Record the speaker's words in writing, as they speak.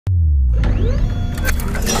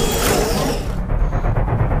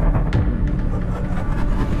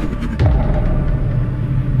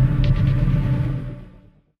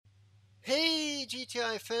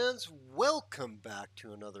Sci-Fi fans, welcome back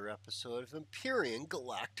to another episode of Empyrion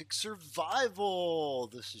Galactic Survival.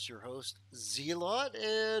 This is your host, Zelot,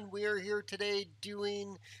 and we are here today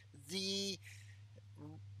doing the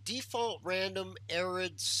default random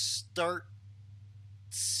Arid start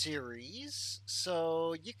series.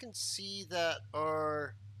 So you can see that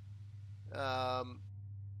our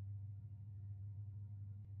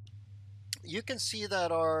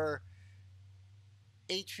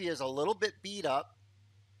HV is a little bit beat up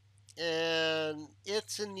and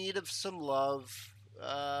it's in need of some love.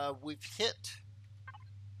 We've hit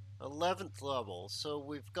 11th level, so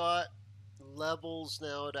we've got levels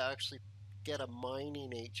now to actually get a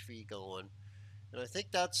mining HV going, and I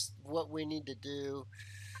think that's what we need to do.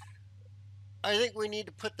 I think we need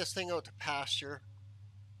to put this thing out to pasture,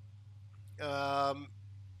 and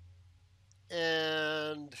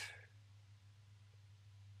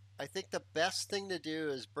I think the best thing to do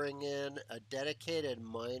is bring in a dedicated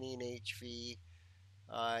mining HV.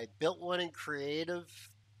 I built one in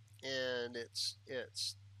creative, and it's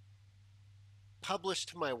published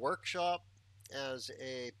to my workshop as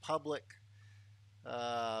a public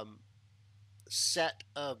set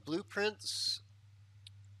of blueprints.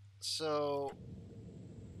 So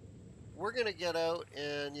we're gonna get out,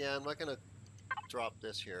 and yeah, I'm not gonna drop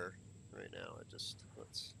this here right now. Let's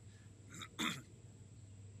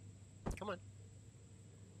come on.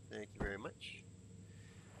 Thank you very much.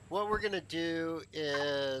 What we're gonna do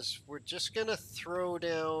is we're just gonna throw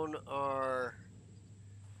down our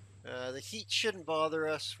the heat shouldn't bother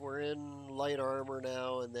us. We're in light armor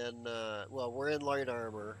now, and then well, we're in light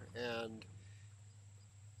armor, and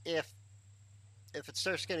if it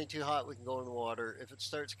starts getting too hot, we can go in the water. If it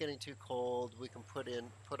starts getting too cold, we can put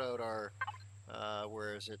out our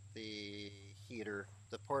where is it, the heater,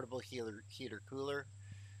 the portable heater cooler.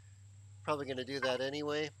 Probably going to do that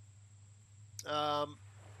anyway.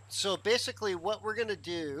 So basically what we're going to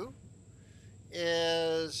do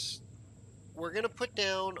is we're going to put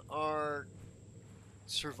down our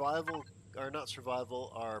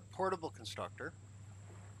our portable constructor.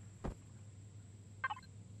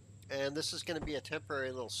 And this is going to be a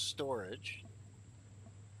temporary little storage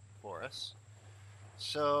for us.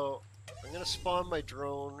 So I'm going to spawn my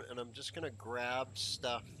drone, and I'm just going to grab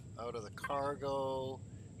stuff out of the cargo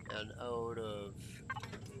and out of...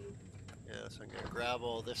 Yeah, so I'm going to grab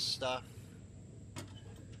all this stuff.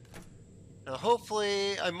 Now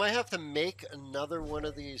hopefully, I might have to make another one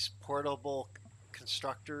of these portable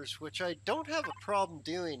constructors, which I don't have a problem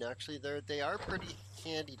doing, actually. They are pretty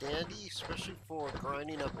handy dandy, especially for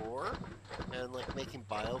grinding up ore and like making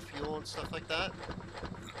biofuel and stuff like that.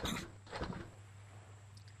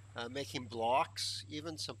 Making blocks,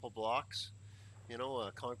 even simple blocks, you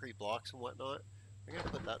know, concrete blocks and whatnot. I'm gonna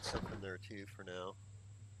put that stuff in there too for now.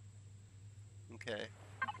 Okay,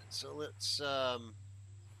 so let's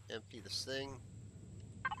empty this thing.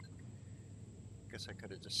 Guess I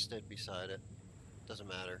could have just stood beside it. Doesn't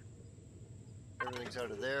matter. Everything's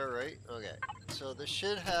out of there, right? Okay, so this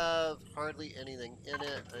should have hardly anything in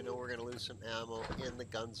it. I know we're gonna lose some ammo in the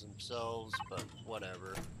guns themselves, but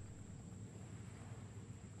whatever.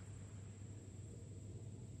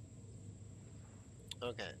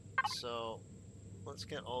 Okay, so let's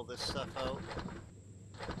get all this stuff out.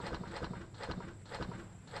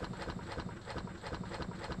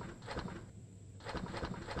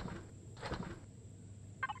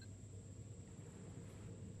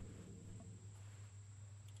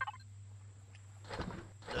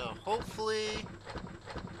 Now, hopefully,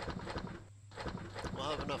 we'll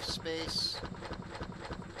have enough space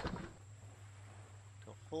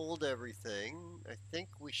to hold everything. I think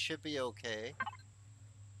we should be okay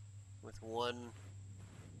with one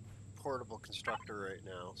portable constructor right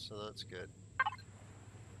now, so that's good.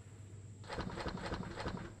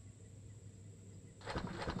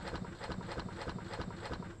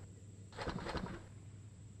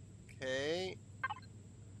 Okay,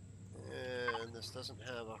 and this doesn't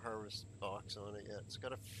have a harvest box on it yet. It's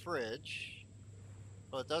got a fridge.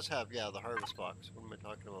 Oh, it does have, yeah, the harvest box. What am I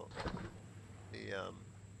talking about?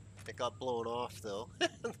 It got blown off though,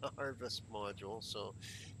 the harvest module. So,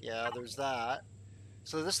 yeah, there's that.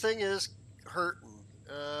 So this thing is hurting.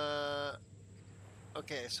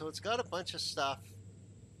 Okay, so it's got a bunch of stuff.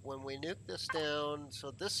 When we nuke this down,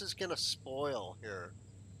 so this is gonna spoil here.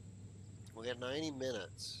 We got 90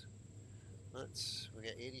 minutes. We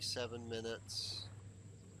got 87 minutes,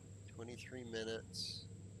 23 minutes,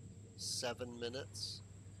 7 minutes,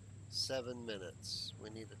 7 minutes. We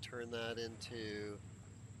need to turn that into,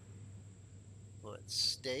 what,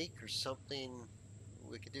 steak or something?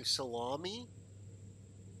 We could do salami.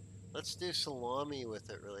 Let's do salami with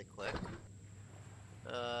it really quick.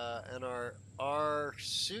 And our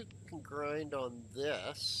suit can grind on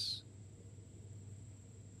this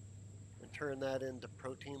and turn that into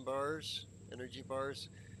protein bars, energy bars.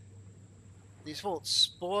 These won't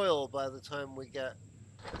spoil by the time we get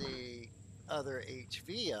the other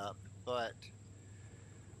HV up, but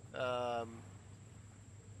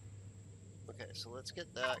okay, so let's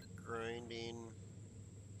get that grinding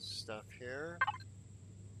stuff here.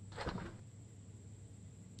 What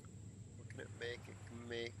can it make? It can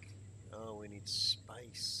make, oh, we need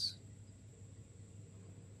spice.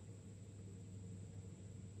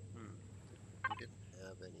 We didn't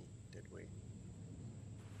have any, did we?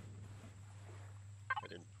 I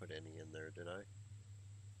didn't put any in there, did I?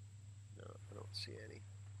 No, I don't see any.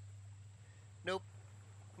 Nope.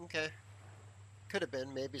 Okay. Could have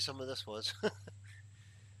been. Maybe some of this was.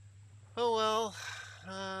 Oh well.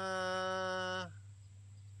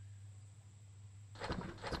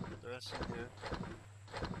 Let's put the rest in here.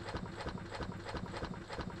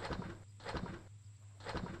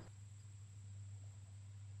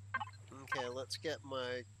 Okay, let's get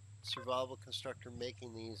my survival constructor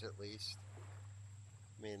making these at least.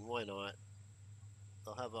 I mean, why not?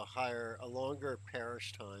 They'll have a longer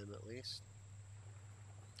perish time at least.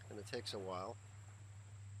 And it takes a while.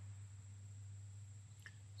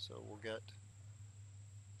 So we'll get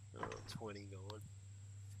 20 going.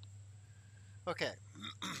 Okay.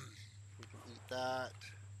 We can eat that.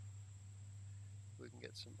 We can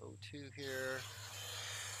get some O2 here.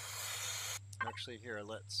 Actually, here,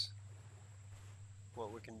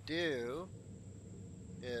 what we can do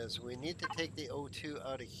is we need to take the O2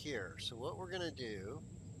 out of here. So what we're going to do,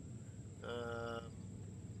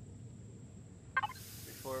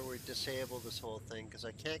 before we disable this whole thing, because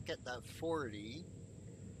I can't get that 40,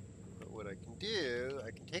 but what I can do,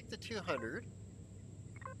 I can take the 200.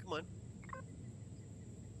 Come on.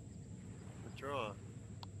 Withdraw.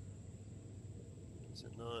 Is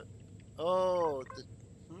it not? Oh,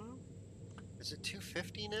 is it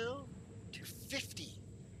 250 now? 250.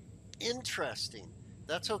 Interesting.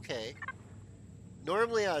 That's okay.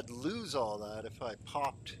 Normally I'd lose all that if I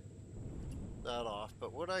popped that off,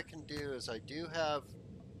 but what I can do is I do have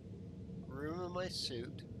room in my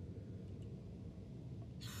suit,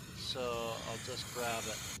 so I'll just grab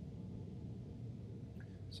it.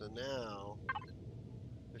 So now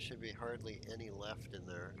there should be hardly any left in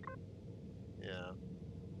there. Yeah.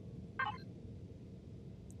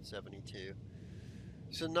 72.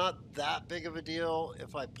 So not that big of a deal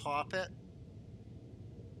if I pop it.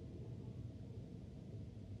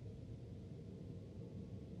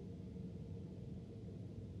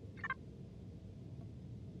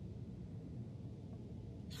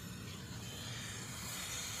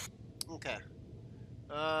 Okay.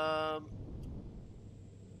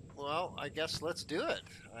 Well, I guess let's do it.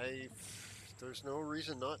 There's no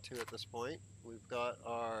reason not to at this point. We've got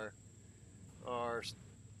our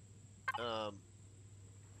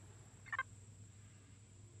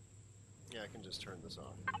yeah, I can just turn this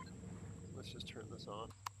off. Let's just turn this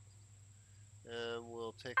off. And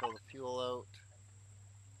we'll take all the fuel out.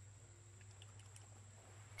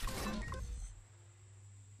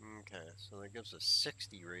 Okay, so that gives us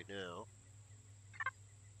 60 right now.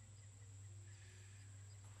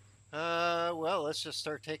 Well, let's just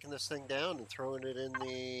start taking this thing down and throwing it in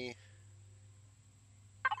the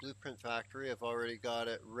blueprint factory. I've already got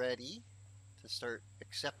it ready to start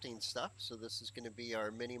accepting stuff. So this is going to be our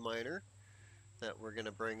mini miner that we're going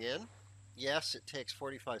to bring in. Yes, it takes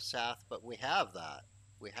 45 Sath, but we have that.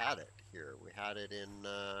 We had it here. We had it in,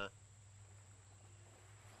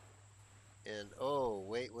 oh,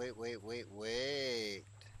 wait.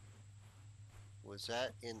 Was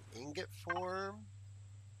that in ingot form?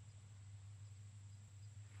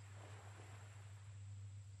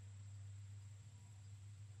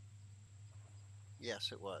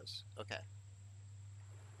 Yes, it was. Okay.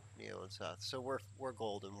 Neo and Seth. So we're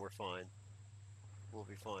golden. We're fine. We'll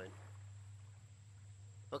be fine.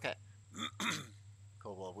 Okay.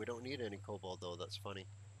 Cobalt. We don't need any cobalt though. That's funny.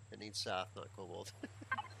 It needs Seth, not cobalt.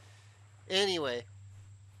 Anyway.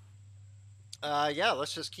 Yeah,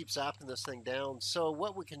 let's just keep zapping this thing down. So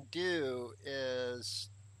what we can do is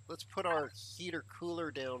let's put our heater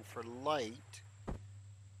cooler down for light.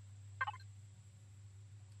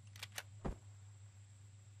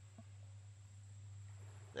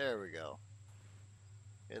 There we go.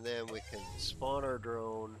 And then we can spawn our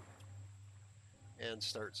drone and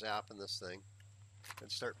start zapping this thing and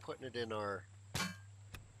start putting it in our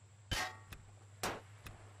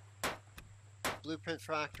blueprint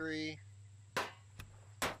factory. Get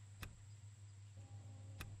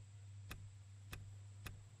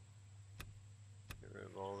rid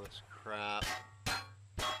of all this crap.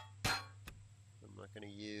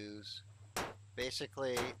 use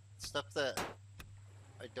basically stuff that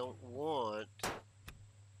I don't want.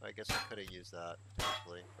 I guess I could have used that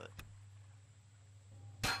actually, but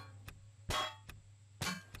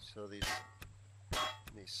so these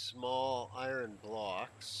small iron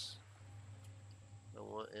blocks, I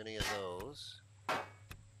don't want any of those.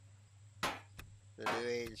 The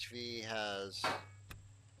new HV has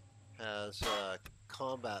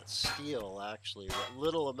combat steel actually. What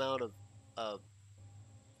little amount of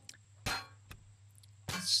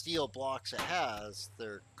steel blocks it has,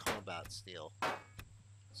 they're combat steel.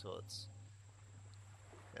 So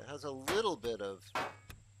it has a little bit of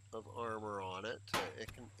armor on it.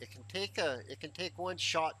 It can take one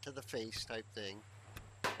shot to the face type thing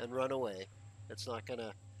and run away. It's not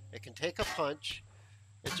gonna. It can take a punch.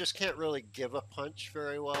 It just can't really give a punch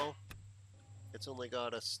very well. It's only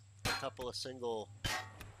got a couple of single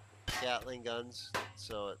Gatling guns,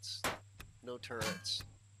 so it's no turrets.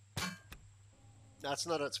 That's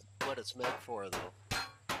not what it's meant for, though.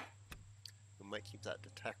 We might keep that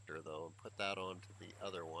detector, though, and put that onto the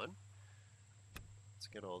other one. Let's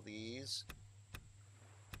get all these.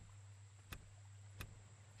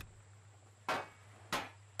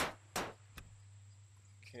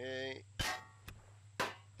 Okay.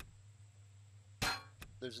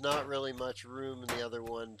 There's not really much room in the other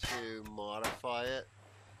one to modify it.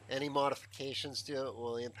 Any modifications to it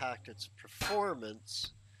will impact its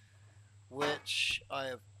performance, which I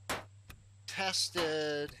have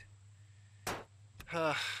tested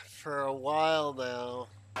for a while now.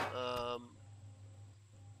 I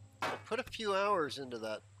put a few hours into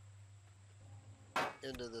this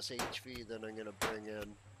HV that I'm going to bring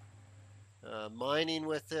in. Mining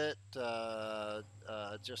with it,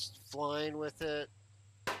 just flying with it,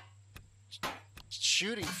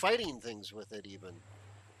 fighting things with it even.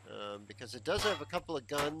 Because it does have a couple of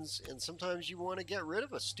guns, and sometimes you want to get rid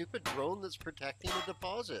of a stupid drone that's protecting a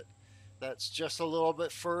deposit that's just a little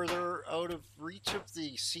bit further out of reach of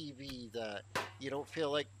the CV, that you don't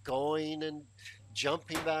feel like going and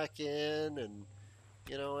jumping back in, and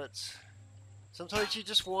you know, it's sometimes you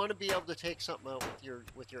just want to be able to take something out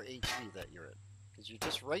with your HV that you're in, because you're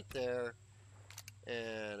just right there,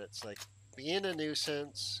 and it's like being a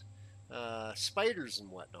nuisance, spiders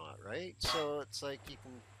and whatnot, right? So it's like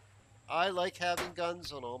I like having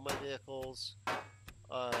guns on all my vehicles.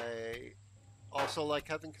 I also like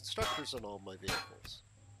having constructors on all my vehicles.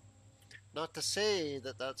 Not to say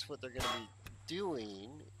that that's what they're going to be doing,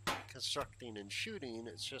 constructing and shooting.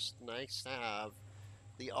 It's just nice to have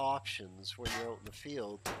the options when you're out in the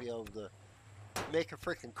field to be able to make a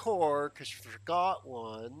freaking core because you forgot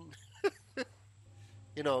one.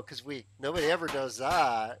 You know, because nobody ever does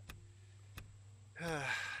that.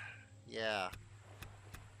 Yeah.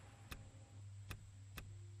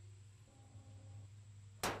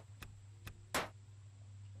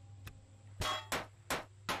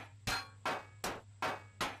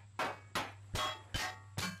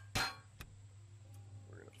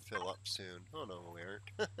 Fill up soon. Oh no, we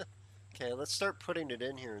aren't. Okay, let's start putting it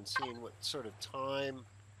in here and seeing what sort of time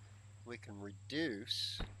we can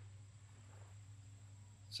reduce.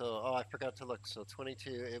 So, oh, I forgot to look. So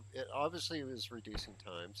 22, it obviously was reducing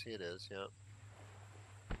time. See, it is, yep.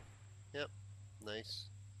 Yep, nice.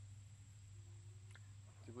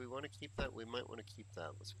 Do we want to keep that? We might want to keep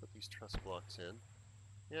that. Let's put these truss blocks in.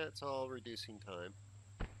 Yeah, it's all reducing time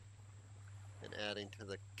and adding to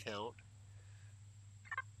the count.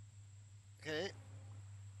 Okay.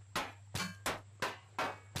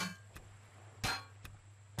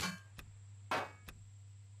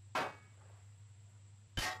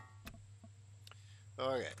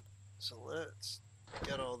 Okay, so let's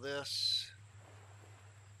get all this.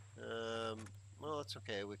 Well, it's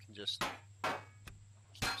okay. We can just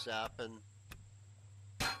keep zapping.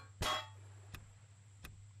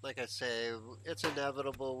 Like I say, it's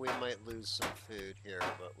inevitable we might lose some food here,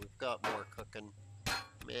 but we've got more cooking.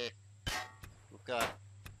 Meh.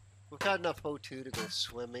 We've got enough O2 to go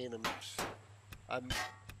swimming, and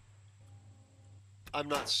I'm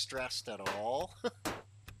not stressed at all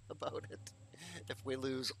about it. If we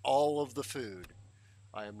lose all of the food,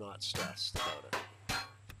 I am not stressed about it.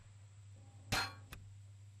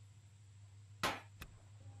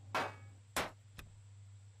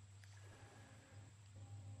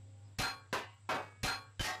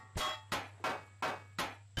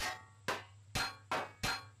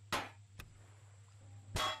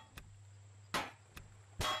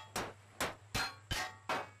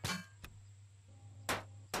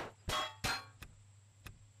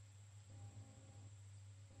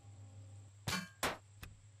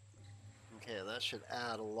 Okay, that should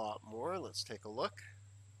add a lot more. Let's take a look.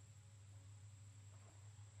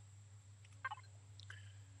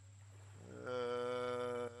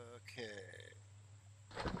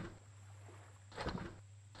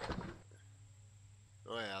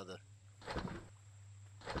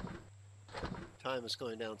 time is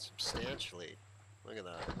going down substantially. Look at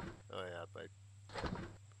that. Oh yeah,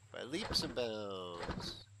 by leaps and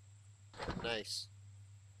bounds. Nice.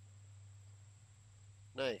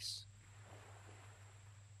 Nice.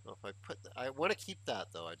 Well, if I put, I want to keep that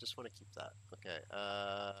though. I just want to keep that. Okay.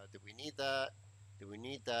 Do we need that? Do we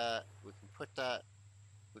need that? We can put that.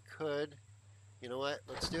 We could. You know what?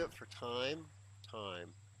 Let's do it for time. Time.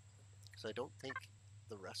 Because I don't think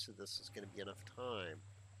the rest of this is going to be enough time.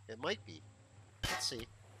 It might be. Let's see.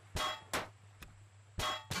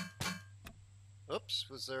 Oops,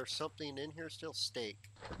 was there something in here still? Steak.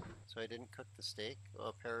 So I didn't cook the steak?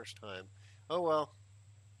 Oh, perish time. Oh well.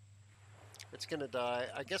 It's gonna die.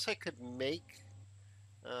 I guess I could make,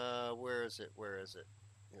 where is it? Where is it?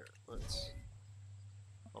 Here,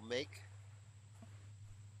 I'll make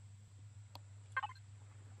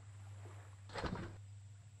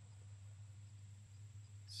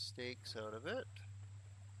steaks out of it.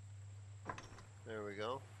 There we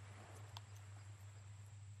go.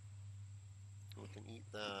 We can eat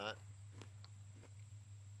that.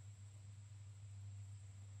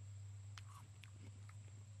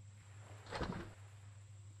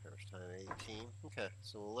 First time 18. Okay,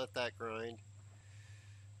 so we'll let that grind.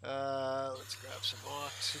 Let's grab some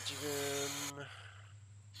oxygen.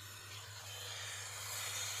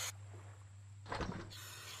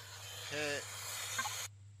 Okay.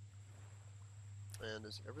 And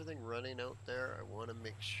is everything running out there? I want to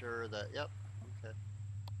make sure that, yep, okay.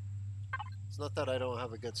 It's not that I don't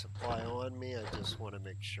have a good supply on me, I just want to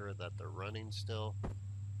make sure that they're running still.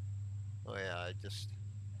 Oh yeah,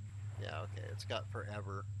 yeah, okay, it's got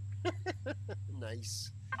forever.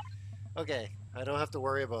 Nice. Okay, I don't have to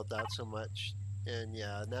worry about that so much. And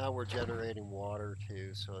yeah, now we're generating water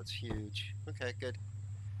too, so it's huge. Okay, good.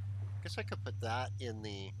 Guess I could put that in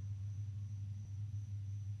the...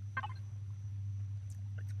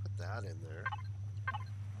 I could put that in there.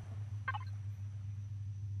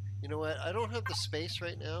 You know what? I don't have the space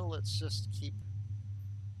right now. Let's just keep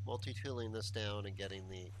multi-tooling this down and getting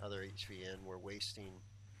the other HV in. We're wasting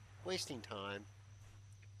time.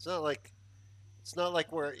 It's not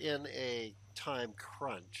like we're in a time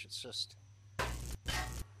crunch. It's just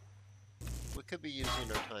we could be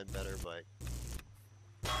using our time better by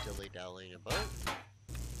dilly-dallying about.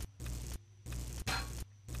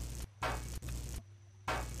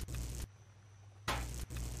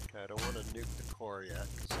 Okay, I don't want to nuke the core yet,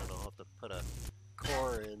 because then I'll have to put a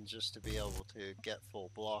core in just to be able to get full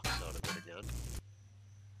blocks out of it again.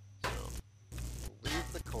 So, we'll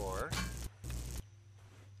leave the core.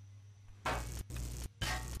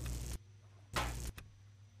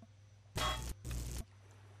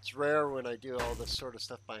 It's rare when I do all this sort of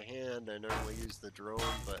stuff by hand. I normally use the drone,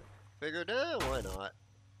 but figured, why not?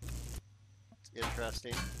 It's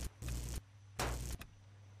interesting.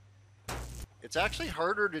 It's actually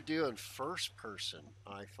harder to do in first person,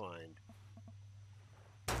 I find.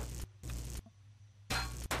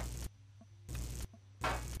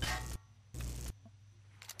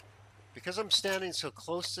 Because I'm standing so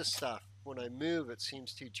close to stuff, when I move it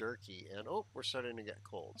seems too jerky, and oh, we're starting to get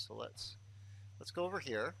cold. So let's go over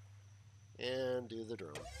here and do the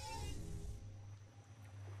drone.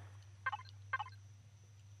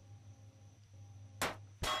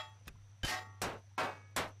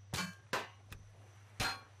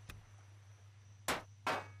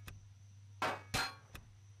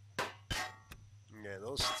 Yeah,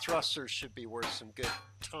 those thrusters should be worth some good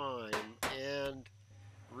time and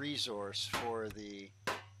resource for the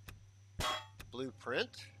blueprint.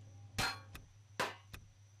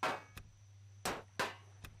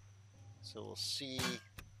 So we'll see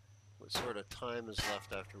what sort of time is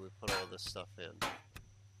left after we put all this stuff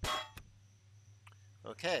in.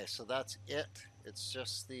 Okay, so that's it. It's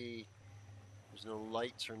just there's no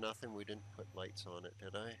lights or nothing. We didn't put lights on it,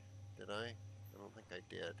 did I? Did I? I don't think I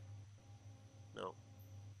did. No.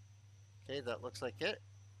 Okay, that looks like it.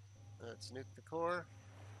 Let's nuke the core.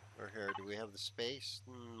 Or here, do we have the space?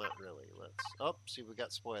 Not really. Let's... Oh, see, we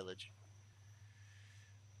got spoilage.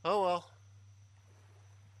 Oh well.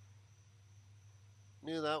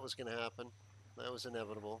 Knew that was going to happen. That was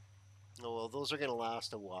inevitable. Oh well, those are going to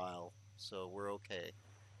last a while, so we're okay.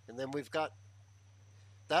 And then we've got...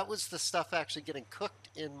 That was the stuff actually getting cooked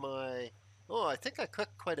in my... Oh, I think I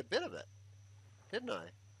cooked quite a bit of it. Didn't I?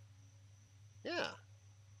 Yeah.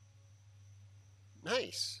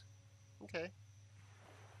 Nice. Okay.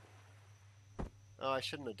 Oh, I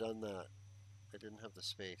shouldn't have done that. I didn't have the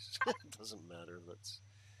space. It doesn't matter. Let's...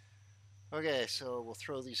 Okay, so we'll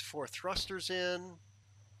throw these 4 thrusters in.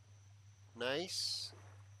 Nice.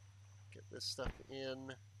 Get this stuff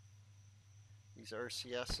in. These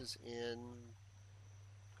RCSs in.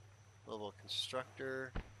 Mobile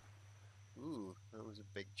constructor. Ooh, that was a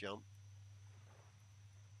big jump.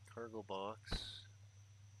 Cargo box.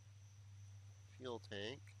 Fuel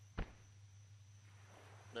tank.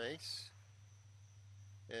 Nice.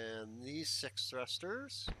 And these 6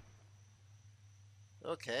 thrusters.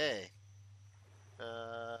 Okay.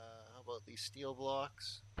 How about these steel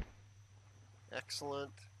blocks?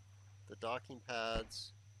 Excellent. The docking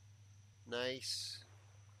pads. Nice.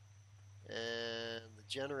 And the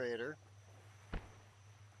generator.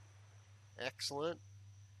 Excellent.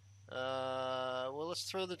 Well, let's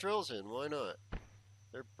throw the drills in. Why not?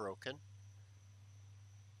 They're broken.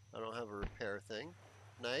 I don't have a repair thing.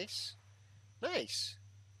 Nice. Nice.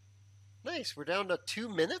 Nice. We're down to 2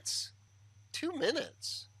 minutes? 2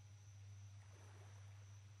 minutes.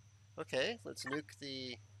 Okay, let's nuke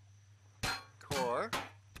the core.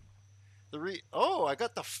 Oh, I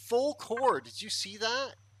got the full core. Did you see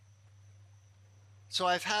that? So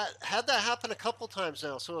I've had that happen a couple times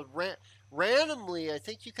now. So randomly, I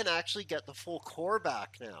think you can actually get the full core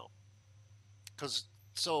back now.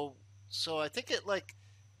 So I think it like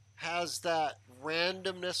has that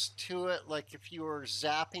randomness to it. Like if you were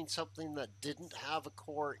zapping something that didn't have a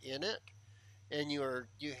core in it, and you were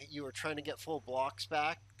trying to get full blocks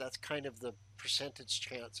back, that's kind of the percentage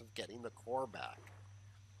chance of getting the core back.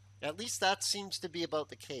 At least that seems to be about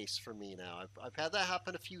the case for me now. I've had that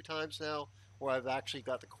happen a few times now where I've actually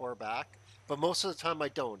got the core back, but most of the time I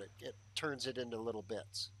don't. It turns it into little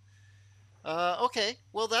bits. Okay,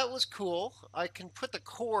 well that was cool. I can put the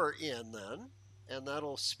core in then, and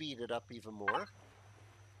that'll speed it up even more.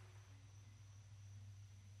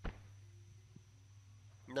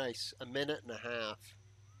 Nice, 1.5 minutes.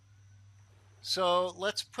 So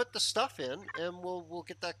let's put the stuff in, and we'll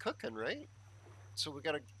get that cooking, right? So we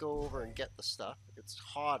got to go over and get the stuff. It's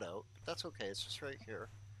hot out, but that's okay. It's just right here.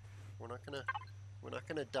 We're not gonna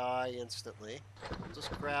die instantly. We'll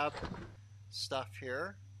just grab stuff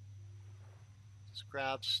here. Just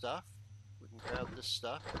grab stuff. We can grab this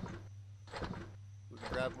stuff. We can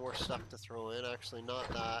grab more stuff to throw in. Actually, not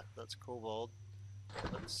that. That's cobalt.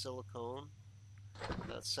 That's silicone.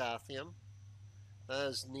 That's sathium. That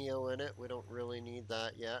has neo in it. We don't really need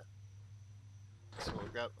that yet. So we'll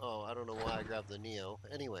grab. Oh, I don't know why I grabbed the neo.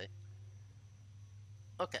 Anyway.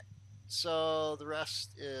 Okay. So the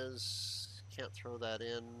rest is. Can't throw that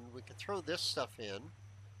in. We can throw this stuff in.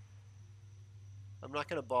 I'm not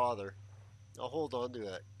going to bother. I'll hold on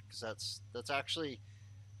to it because that's actually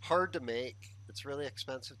hard to make. It's really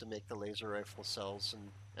expensive to make the laser rifle cells,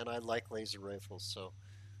 and I like laser rifles, so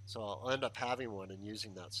I'll end up having one and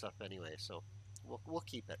using that stuff anyway. So we'll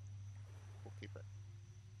keep it. We'll keep it.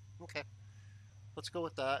 Okay, let's go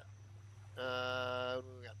with that. We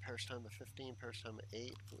got perish time of 15, perish time of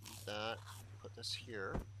 8. We'll need that. Put this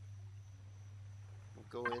here.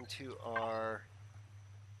 We'll go into our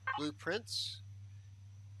blueprints.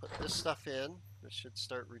 Put this stuff in. This should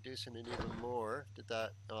start reducing it even more. Did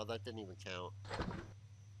that? Oh, that didn't even count.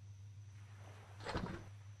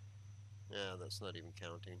 Yeah, that's not even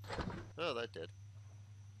counting. Oh, that did.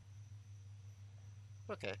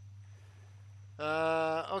 Okay.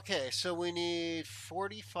 Okay, so we need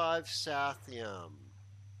 45 sathium.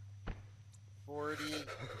 40.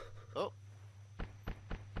 Oh.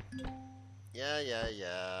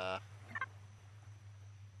 Yeah.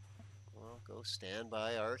 Well, go stand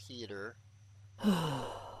by our heater.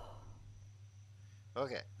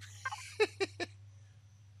 Okay.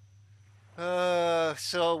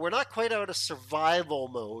 So we're not quite out of survival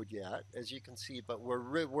mode yet, as you can see, but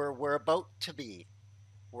we're about to be.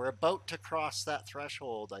 We're about to cross that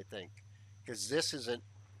threshold, I think, because this is an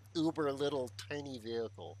uber little tiny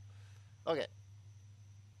vehicle. Okay.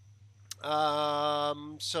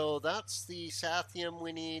 So that's the sathium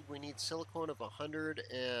we need. We need silicone of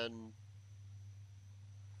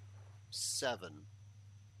 107.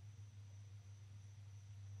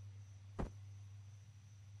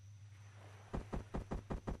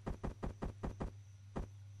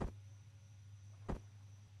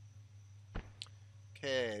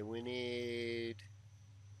 Okay, we need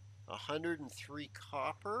 103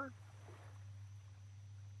 copper.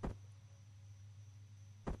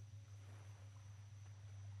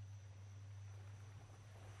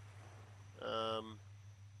 What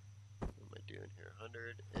am I doing here?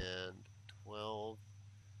 112.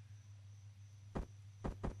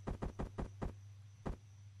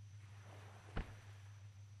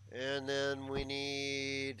 And then we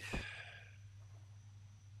need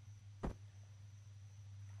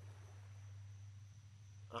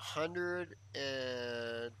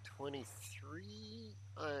 123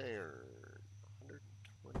 iron.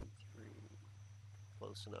 123.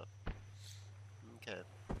 Close enough. Okay.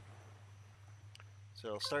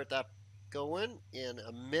 So start that going. In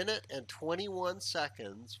a minute and 21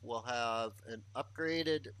 seconds, we'll have an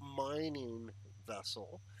upgraded mining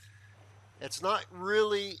vessel. It's not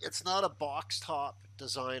a box top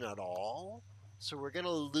design at all. So we're going to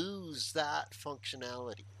lose that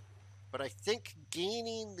functionality. But I think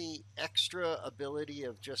gaining the extra ability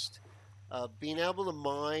of just being able to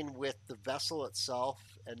mine with the vessel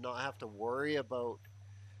itself and not have to worry about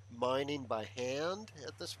mining by hand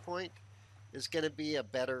at this point is going to be a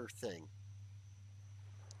better thing.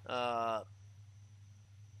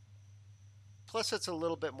 Plus, it's a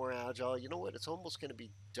little bit more agile. You know what? It's almost going to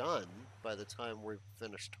be done by the time we're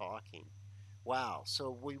finished talking. Wow.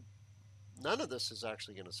 So none of this is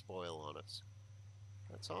actually going to spoil on us.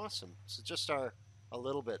 That's awesome. So just a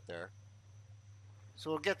little bit there. So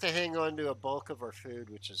we'll get to hang on to a bulk of our food,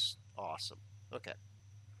 which is awesome. Okay.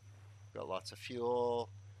 Got lots of fuel.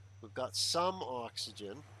 We've got some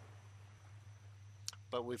oxygen.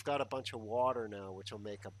 But we've got a bunch of water now, which will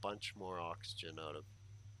make a bunch more oxygen out of.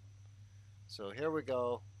 So here we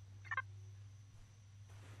go.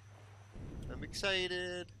 I'm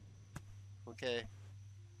excited. Okay.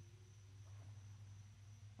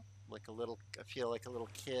 I feel like a little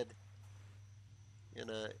kid in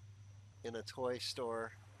a toy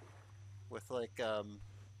store with like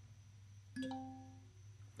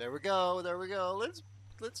there we go.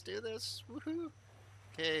 Let's do this. Woohoo.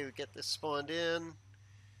 Okay, we get this spawned in.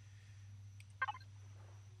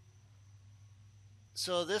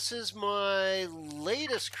 So this is my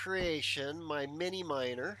latest creation, my mini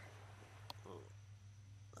miner. Oh,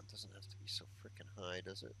 that doesn't have to be so freaking high,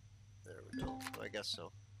 does it? There we go. I guess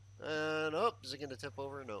so. And oh, is it going to tip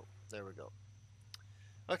over? No. There we go.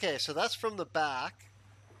 Okay, so that's from the back.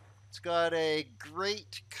 It's got a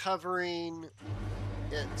grate covering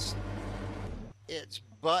its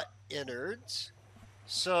butt innards.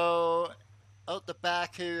 So out the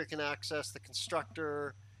back here, you can access the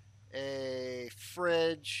constructor, a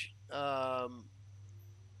fridge,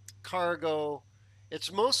 cargo.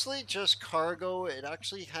 It's mostly just cargo. It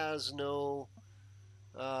actually has no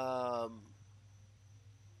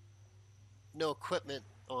equipment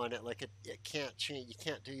on it. Like it can't change. You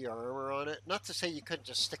can't do your armor on it. Not to say you couldn't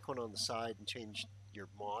just stick one on the side and change your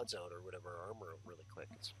mods out or whatever armor really quick.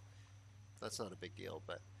 That's not a big deal.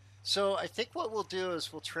 But so I think what we'll do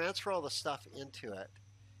is we'll transfer all the stuff into it,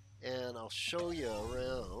 and I'll show you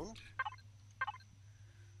around.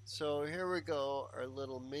 So here we go, our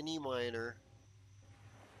little mini miner.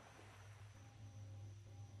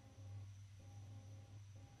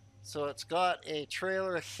 So it's got a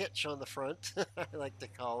trailer hitch on the front, I like to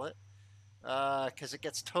call it, because it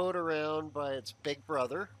gets towed around by its big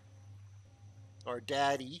brother, or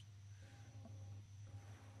daddy.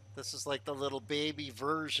 This is like the little baby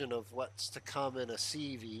version of what's to come in a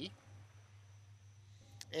CV.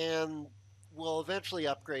 And we'll eventually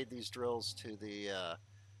upgrade these drills to the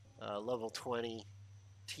level 20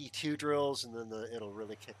 T2 drills, and then it'll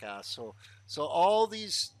really kick ass. So all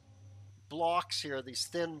these blocks here, these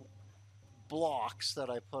thin blocks that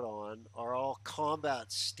I put on, are all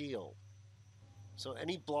combat steel. So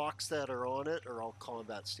any blocks that are on it are all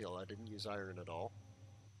combat steel. I didn't use iron at all.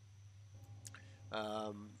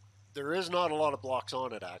 There is not a lot of blocks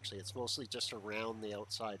on it, actually. It's mostly just around the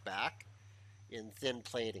outside back in thin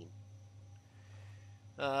plating.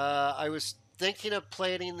 I was thinking of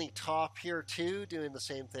plating the top here too, doing the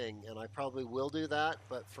same thing, and I probably will do that,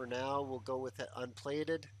 but for now we'll go with it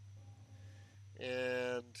unplated.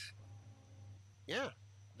 And yeah,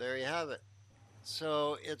 there you have it.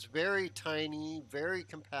 So it's very tiny, very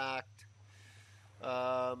compact.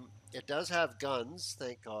 It does have guns,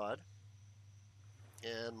 thank God.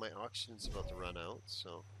 And my oxygen's about to run out,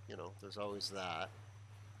 so you know, there's always that.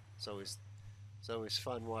 It's always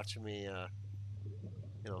fun watching me, you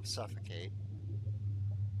know, suffocate.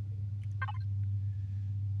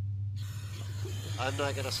 I'm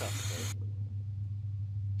not gonna suffocate.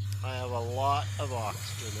 I have a lot of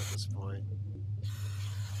oxygen at this point.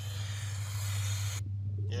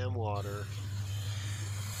 And water.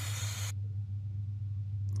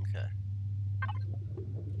 Okay.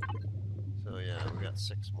 So yeah, we got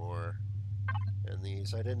 6 more. And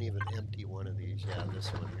these, I didn't even empty one of these. Yeah,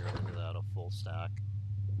 this one here, look at that, a full stack.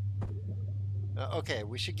 Okay,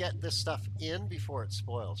 we should get this stuff in before it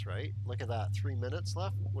spoils, right? Look at that, 3 minutes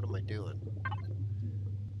left. What am I doing?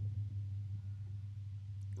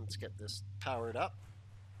 Let's get this powered up.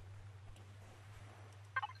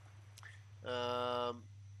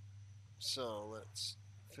 So let's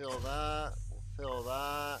fill that. We'll fill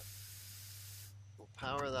that. We'll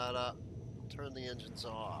power that up. Turn the engines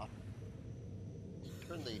off.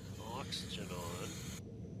 Turn the oxygen on.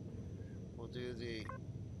 We'll do the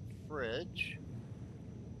fridge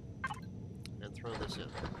and throw this in.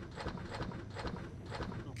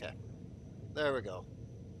 Okay, there we go.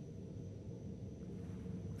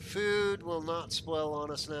 Food will not spoil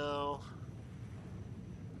on us now.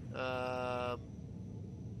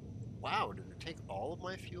 Wow, did it take all of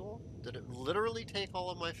my fuel? Did it literally take all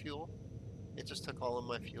of my fuel? It just took all of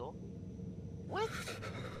my fuel? What?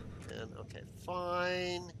 And, okay,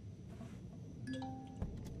 fine.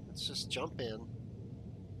 Let's just jump in.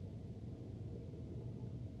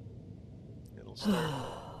 It'll start.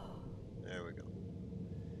 There we go.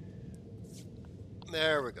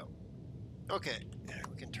 There we go. Okay,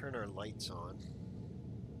 we can turn our lights on.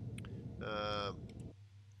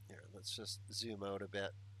 Here, let's just zoom out a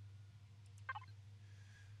bit.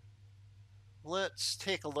 Let's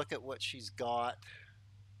take a look at what she's got.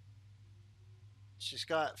 She's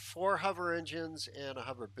got 4 hover engines and a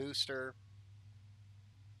hover booster.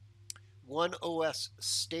 1 OS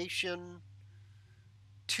station.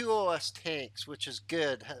 2 OS tanks, which is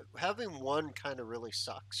good. Having 1 kind of really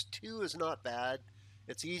sucks. 2 is not bad.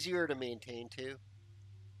 It's easier to maintain too.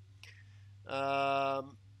 12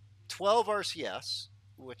 RCS,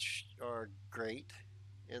 which are great.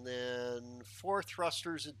 And then 4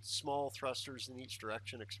 thrusters and small thrusters in each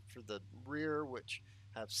direction, except for the rear, which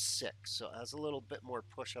have 6. So it has a little bit more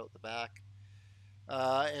push out the back.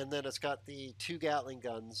 And then it's got the 2 Gatling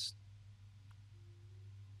guns.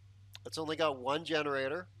 It's only got 1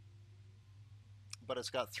 generator, but it's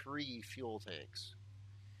got 3 fuel tanks.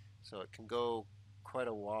 So it can go quite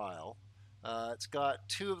a while. It's got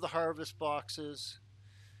 2 of the harvest boxes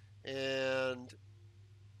and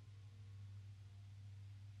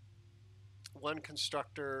 1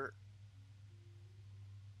 constructor,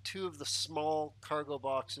 2 of the small cargo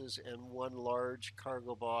boxes and 1 large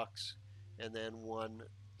cargo box, and then 1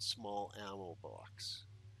 small ammo box.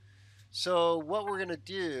 So what we're going to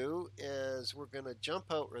do is we're going to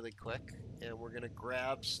jump out really quick and we're going to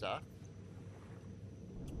grab stuff.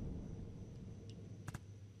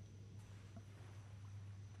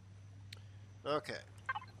 Okay.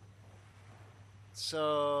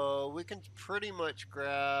 So we can pretty much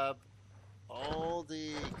grab all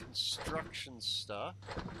the construction stuff.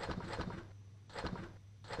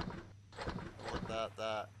 I want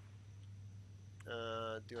that.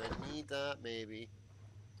 Do I need that? Maybe.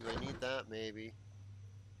 Do I need that? Maybe.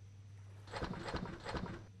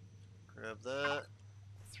 Grab that.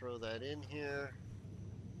 Throw that in here.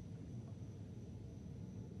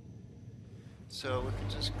 So we can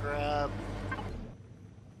just grab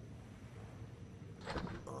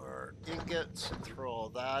our ingots and throw all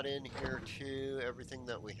that in here too. Everything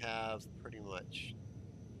that we have, pretty much.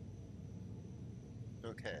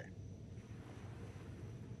 Okay.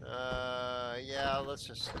 Yeah, let's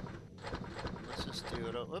just do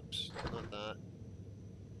it. Oh, whoops, not that.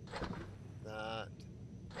 That.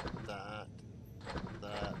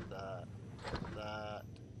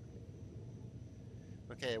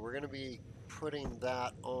 Okay, we're going to be putting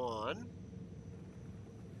that on.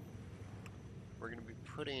 We're going to be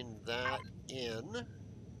putting that in.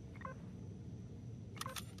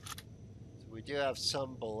 So we do have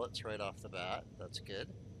some bullets right off the bat. That's good.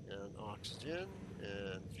 And oxygen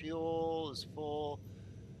and fuel is full.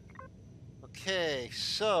 Okay,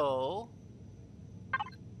 so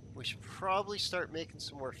we should probably start making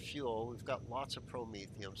some more fuel. We've got lots of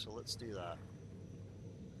promethium, so let's do that.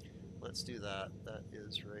 Let's do that. That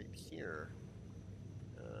is right here.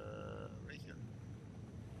 Right here.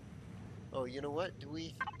 Oh, you know what? Can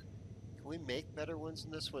we make better ones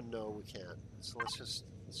than this one? No, we can't. So let's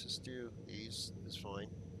just do these. It's fine.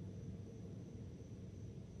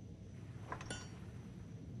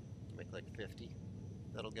 Make like 50.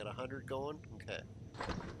 That'll get 100 going. Okay.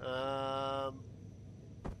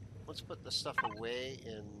 Let's put the stuff away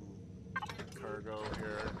in cargo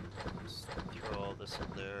here. Just throw all this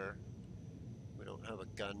in there. We don't have a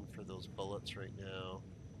gun for those bullets right now.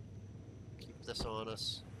 Keep this on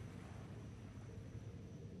us.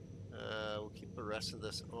 We'll keep the rest of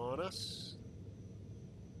this on us.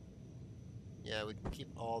 Yeah, we can keep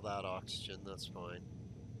all that oxygen. That's fine.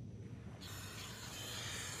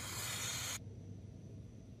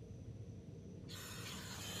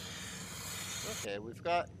 Okay, we've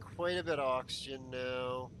got quite a bit of oxygen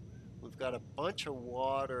now. We've got a bunch of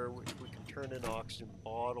water, which we can turn into oxygen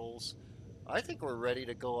bottles. I think we're ready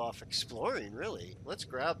to go off exploring, really. Let's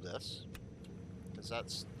grab this, because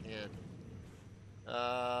that's handy.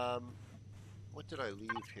 What did I leave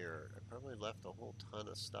here? I probably left a whole ton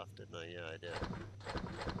of stuff, didn't I? Yeah, I did.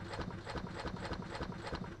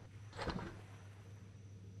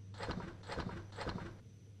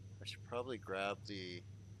 I should probably grab the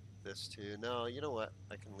this too. No, you know what?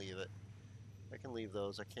 I can leave it. I can leave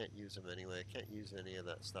those. I can't use them anyway. I can't use any of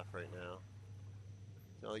that stuff right now.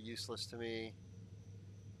 It's all useless to me.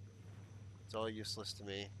 It's all useless to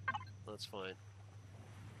me. That's fine.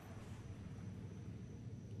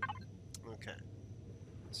 Okay.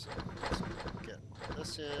 So let's get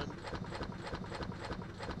this in.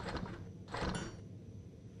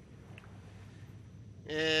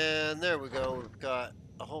 And there we go. We've got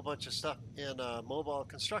a whole bunch of stuff in a mobile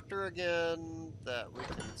constructor again that we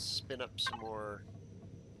can spin up some more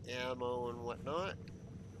ammo and whatnot.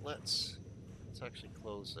 Let's actually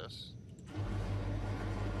close this.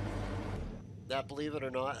 That, believe it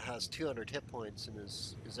or not, has 200 hit points and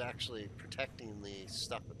is actually protecting the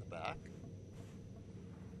stuff at the back.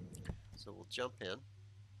 So we'll jump in.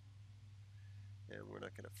 And we're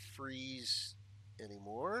not going to freeze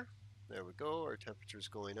anymore. There we go. Our temperature's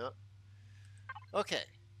going up. Okay,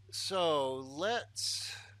 so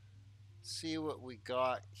let's see what we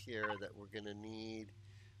got here that we're going to need.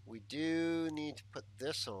 We do need to put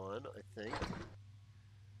this on, I think.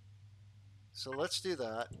 So let's do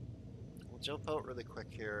that. We'll jump out really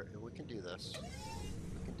quick here, and we can do this.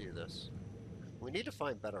 We can do this. We need to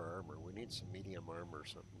find better armor. We need some medium armor or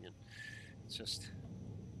something. And it's just...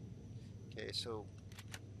 Okay, so...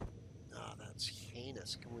 Ah, that's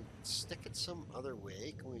heinous. Can we stick it some other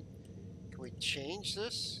way? Can we change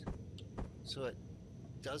this so it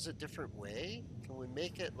does a different way? Can we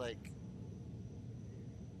make it like...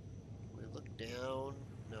 Can we look down?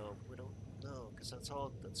 No, we don't. No, because that's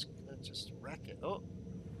gonna just wreck it. Oh,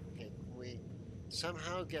 okay. Can we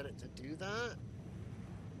somehow get it to do that?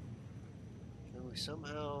 Can we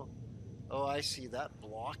somehow... Oh, I see. That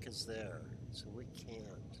block is there, so we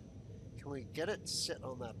can't. Can we get it to sit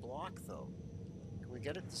on that block, though? Can we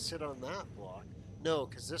get it to sit on that block? No,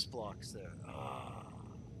 because this block's there. Ah,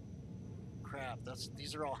 crap.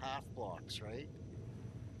 These are all half blocks, right?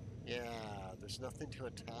 Yeah, there's nothing to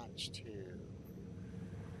attach to.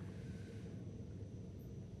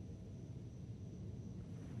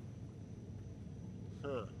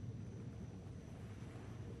 Huh.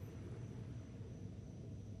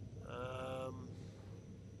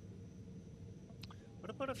 What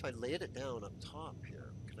about if I laid it down up top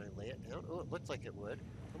here? Can I lay it down? Oh, it looked like it would.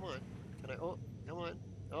 Come on. Can I? Oh, come on.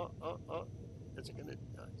 Oh. Is it gonna?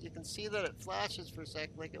 You can see that it flashes for a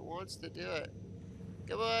second like it wants to do it.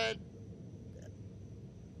 Come on.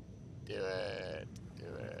 Do it.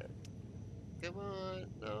 Do it. Come on.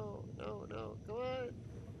 No. Come on.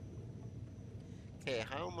 Okay,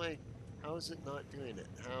 how is it not doing it?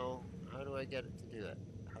 How do I get it to do it?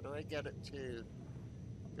 How do I get it to...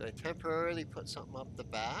 Do I temporarily put something up the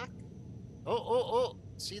back? Oh!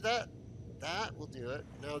 See that? That will do it.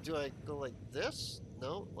 Now, do I go like this?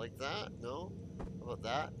 No. Like that? No. How about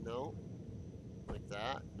that? No. Like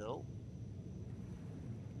that? No.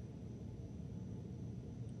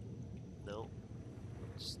 No.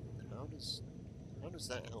 How does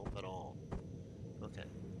that help at all? Okay.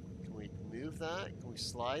 Can we move that? Can we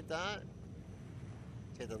slide that?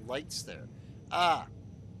 Okay, the light's there. Ah!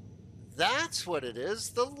 That's what it is.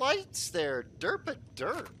 The light's there.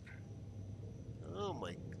 Derp-a-derp. Oh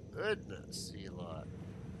my goodness, Elot.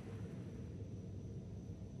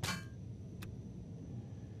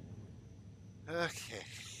 Okay.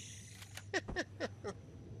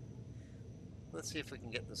 Let's see if we can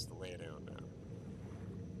get this to lay down now.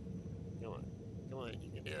 Come on,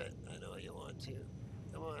 you can do it. I know you want to.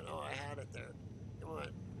 Come on. Oh, I had it there. Come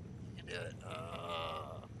on. You can do it.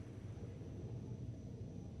 Oh.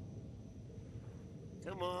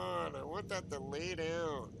 Come on. I want that to lay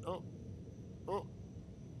down. Oh. Come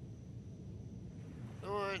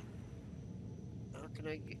on. How can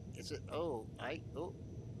I get... Is it... Oh.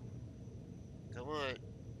 Come on.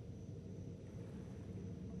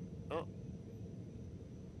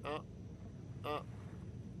 Oh.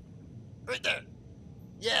 Right there.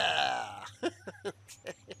 Yeah.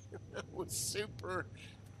 Okay. That was super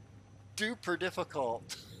duper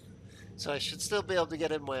difficult. So I should still be able to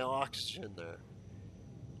get in my oxygen there.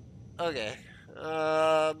 Okay.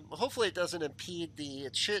 Hopefully it doesn't impede the...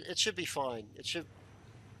 It should be fine. It should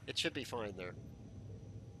be fine there.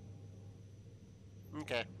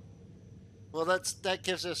 Okay. Well, that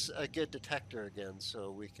gives us a good detector again,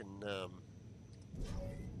 so we can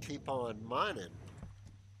keep on mining.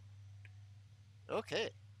 Okay.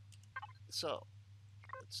 So,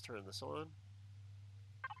 let's turn this on.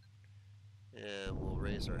 And we'll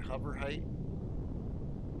raise our hover height.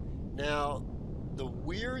 Now, the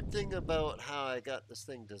weird thing about how I got this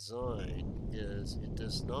thing designed is it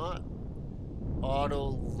does not auto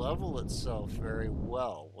level itself very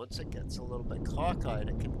well. Once it gets a little bit cockeyed,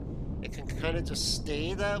 it can kind of just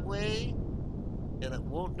stay that way, and it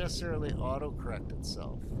won't necessarily auto-correct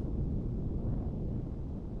itself.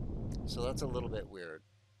 So that's a little bit weird.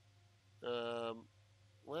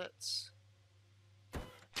 Let's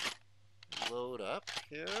load up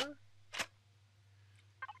here.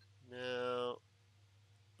 Now,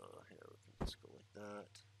 here we can just go like that.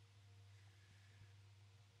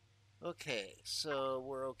 Okay, so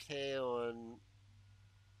we're okay on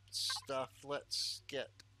stuff. Let's get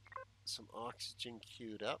some oxygen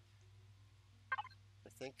queued up, I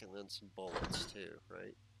think, and then some bullets too,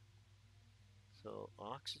 right? So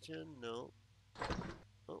oxygen, no.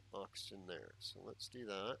 Oh, oxygen there. So let's do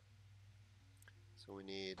that. So we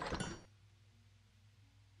need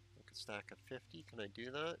like a stack of 50. Can I do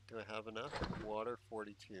that? Do I have enough? Water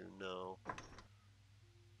 42. No.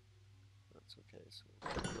 That's okay. So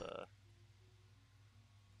we'll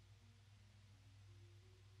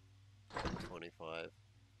do 25.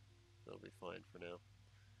 That'll be fine for now.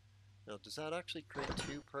 Now, does that actually create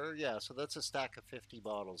 2 per? Yeah, so that's a stack of 50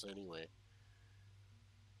 bottles anyway.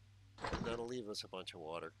 And that'll leave us a bunch of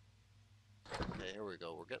water. Okay, here we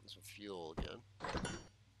go. We're getting some fuel again.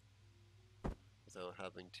 Without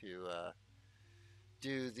having to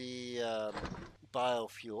do the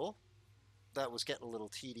biofuel. That was getting a little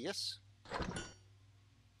tedious.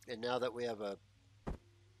 And now that we have a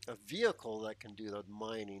vehicle that can do the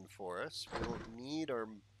mining for us, we don't need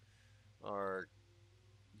our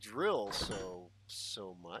drill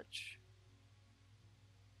so much.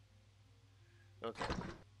 Okay.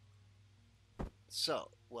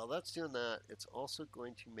 So, while that's doing that, it's also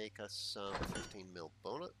going to make us some 15 mil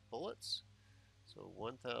bullets. So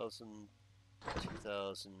 1,000,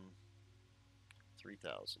 2,000,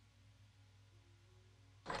 3,000.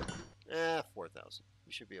 4,000.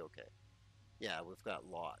 We should be okay. Yeah, we've got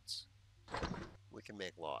lots. We can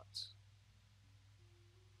make lots.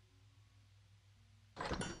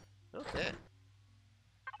 Okay.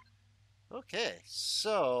 Okay,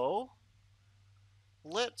 so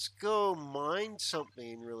let's go mine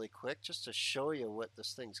something really quick just to show you what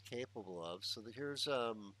this thing's capable of. So here's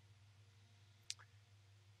some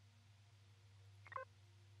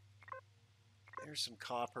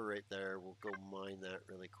copper right there. We'll go mine that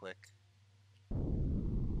really quick.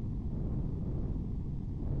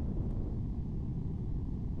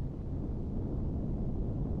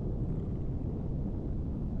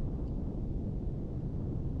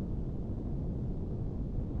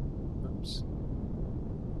 Oops.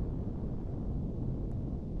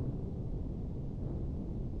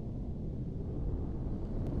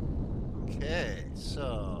 Okay,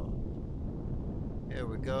 so here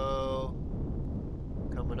we go.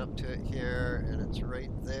 Coming up to it here, and it's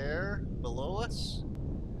right there below us.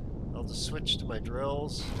 I'll just switch to my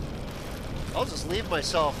drills. I'll just leave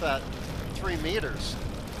myself at 3 meters.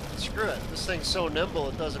 Screw it. This thing's so nimble,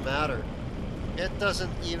 it doesn't matter. It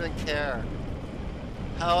doesn't even care.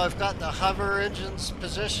 How I've got the hover engines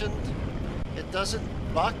positioned, it doesn't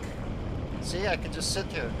buck. See, I can just sit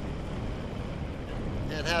here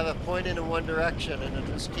and have it pointing in one direction, and it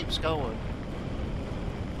just keeps going.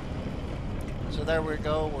 So there we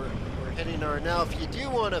go, we're hitting our... Now if you do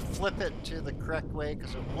want to flip it to the correct way,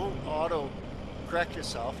 because it won't auto-correct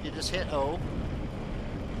yourself, you just hit O,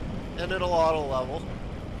 and it'll auto-level.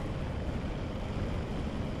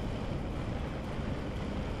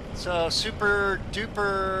 So super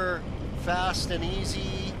duper fast and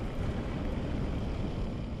easy.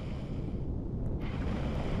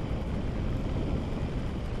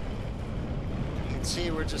 You can see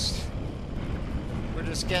we're just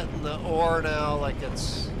getting the ore now like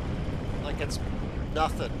it's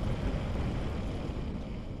nothing.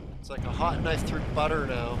 It's like a hot knife through butter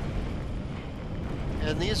now.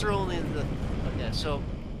 And these are only the... Okay, so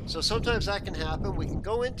sometimes that can happen. We can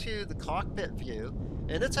go into the cockpit view,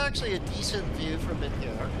 and it's actually a decent view from in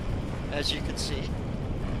here, as you can see.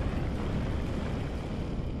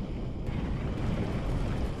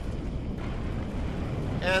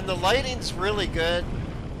 And the lighting's really good.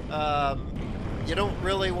 You don't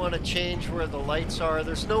really want to change where the lights are.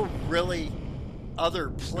 There's no really other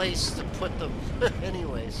place to put them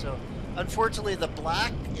anyway. So unfortunately the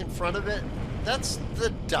black in front of it, that's the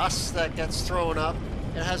dust that gets thrown up.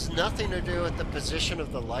 It has nothing to do with the position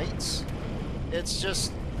of the lights. It's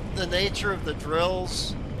just the nature of the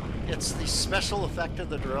drills. It's the special effect of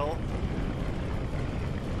the drill.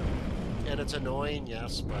 And it's annoying,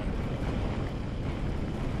 yes, but...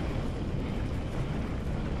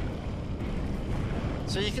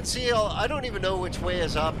 So you can see, I don't even know which way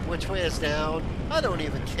is up, which way is down. I don't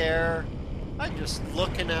even care. I'm just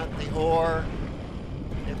looking at the ore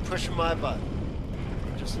and pushing my button.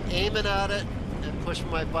 Just aiming at it and push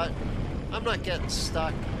my button. I'm not getting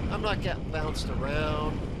stuck. I'm not getting bounced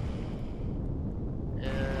around.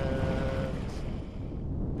 And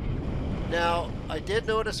now I did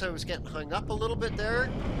notice I was getting hung up a little bit there,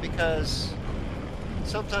 because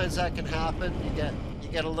sometimes that can happen. You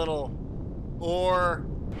get a little ore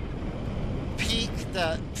peak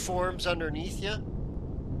that forms underneath you.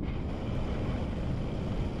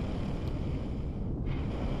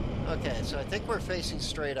 Okay, so I think we're facing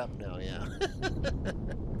straight up now, yeah.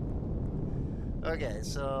 Okay,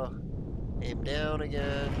 so aim down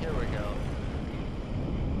again. Here we go.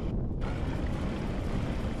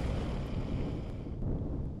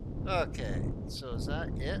 Okay, so is that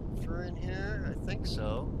it for in here? I think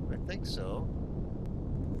so. I think so.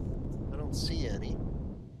 I don't see any.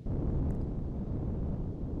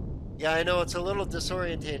 Yeah, I know it's a little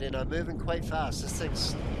disorientating. I'm moving quite fast. This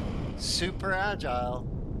thing's super agile.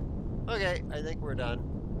 Okay, I think we're done.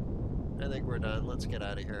 I think we're done. Let's get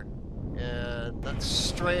out of here. And that's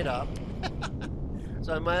straight up.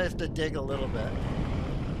 So I might have to dig a little bit.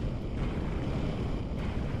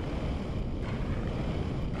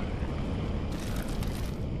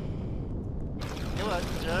 Come on,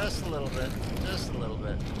 just a little bit. Just a little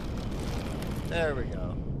bit. There we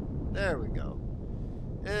go. There we go.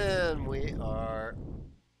 And we are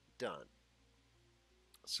done.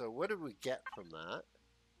 So what did we get from that?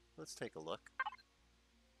 Let's take a look.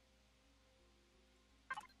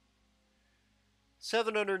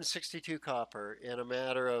 762 copper in a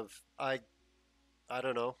matter of, I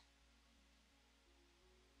don't know.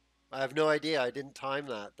 I have no idea. I didn't time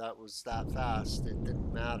that. That was that fast. It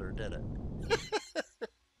didn't matter, did it?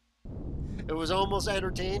 It was almost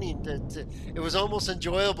entertaining. It was almost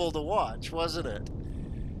enjoyable to watch, wasn't it?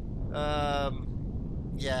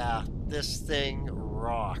 Yeah, this thing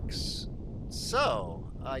rocks.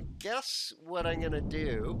 So, I guess what I'm going to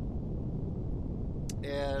do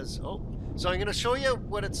is, so I'm going to show you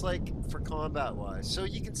what it's like for combat-wise. So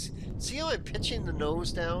you can see how I'm pitching the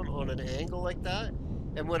nose down on an angle like that?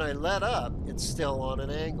 And when I let up, it's still on an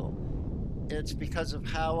angle. It's because of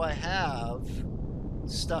how I have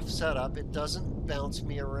stuff set up. It doesn't bounce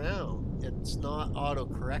me around. It's not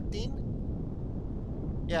auto-correcting.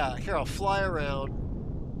 Yeah, here, I'll fly around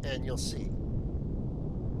and you'll see.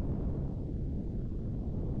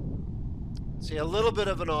 See, a little bit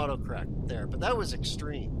of an autocorrect there, but that was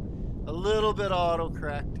extreme. A little bit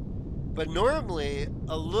autocorrect. But normally,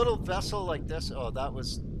 a little vessel like this, oh, that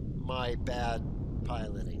was my bad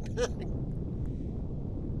piloting.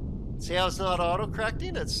 See how it's not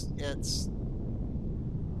autocorrecting?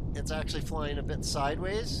 It's actually flying a bit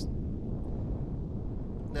sideways.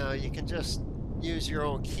 Now, you can just use your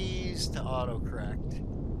own keys to autocorrect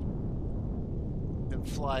and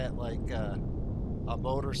fly it like a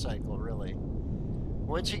motorcycle, really.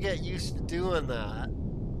 Once you get used to doing that,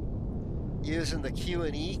 using the Q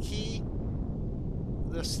and E key,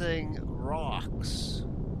 this thing rocks.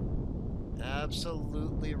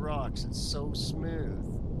 Absolutely rocks. It's so smooth.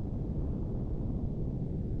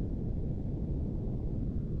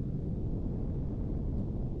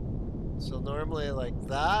 So normally like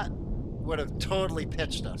that would have totally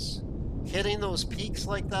pitched us. Hitting those peaks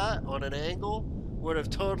like that on an angle would have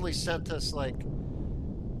totally sent us like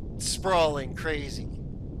sprawling crazy,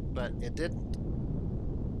 but it didn't.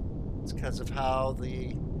 It's because of how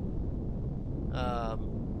the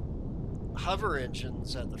hover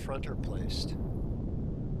engines at the front are placed.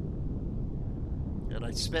 And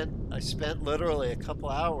I spent literally a couple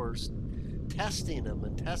hours testing them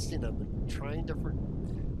and trying different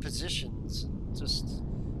positions, and just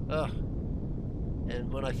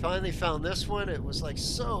and when I finally found this one, it was like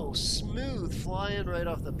so smooth flying right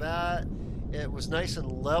off the bat. It was nice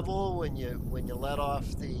and level when you let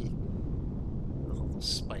off the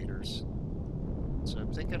spiders. So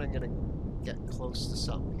I'm thinking I'm gonna get close to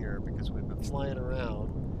something here, because we've been flying around,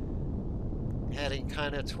 heading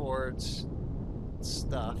kind of towards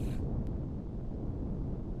stuff,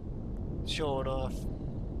 showing off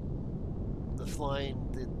the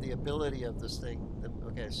flying, the ability of this thing.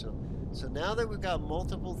 Okay, so now that we've got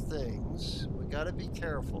multiple things, we got to be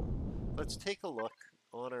careful. Let's take a look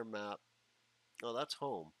on our map. Oh, that's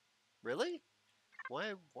home. Really?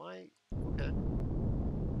 Why? Okay.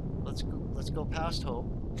 Let's go past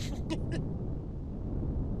home.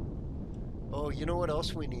 Oh, you know what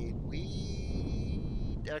else we need?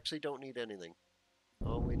 We actually don't need anything.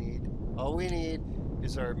 All we need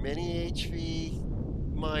is our mini HV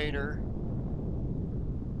miner,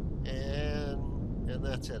 and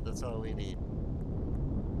that's it. That's all we need.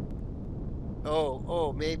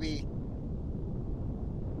 Oh, maybe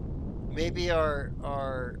our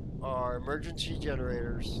emergency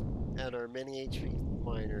generators and our mini HP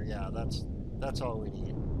miner. Yeah, that's all we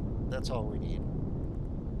need. That's all we need.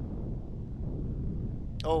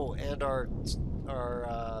 Oh, and our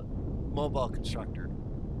mobile constructor,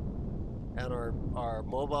 and our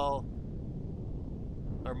mobile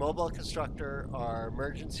constructor, our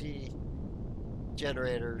emergency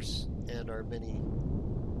generators, and our mini.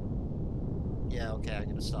 Yeah, okay, I'm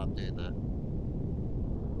gonna stop doing that.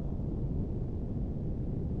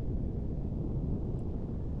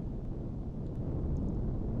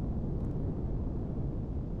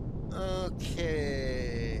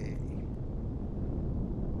 Okay.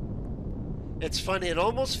 It's funny, it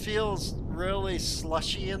almost feels really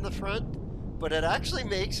slushy in the front, but it actually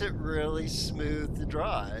makes it really smooth to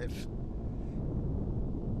drive.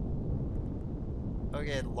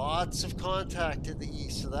 Okay, lots of contact to the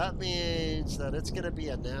east, so that means that it's going to be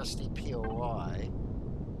a nasty POI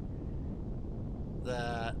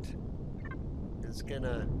that is going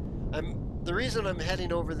to... The reason I'm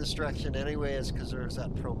heading over this direction anyway is because there's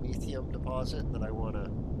that promethium deposit that I want to...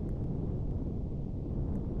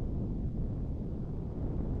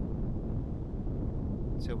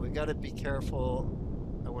 So we got to be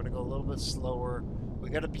careful. I want to go a little bit slower. We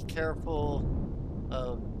got to be careful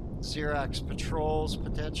of Xerax patrols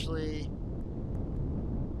potentially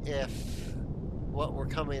if what we're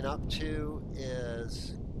coming up to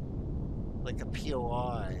is like a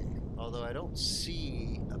POI, although I don't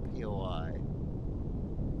see a POI.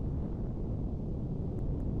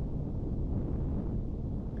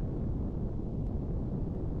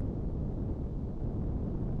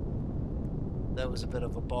 That was a bit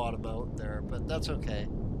of a bottom out there, but that's okay.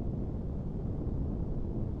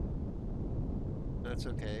 That's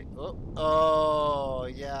okay. Oh,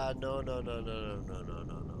 yeah, no.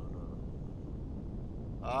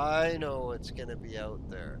 I know what's gonna be out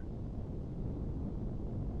there.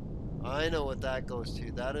 I know what that goes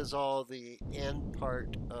to. That is all the end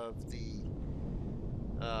part of the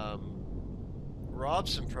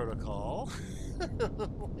Robson protocol,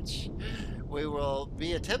 which we will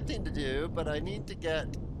be attempting to do, but I need to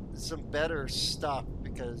get some better stuff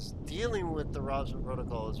because dealing with the Robson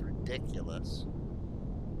protocol is ridiculous.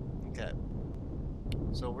 Okay,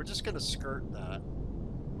 so we're just going to skirt that.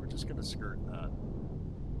 We're just going to skirt that.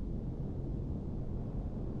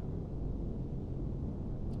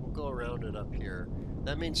 We'll go around it up here.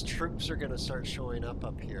 That means troops are going to start showing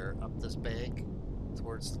up here, up this bank,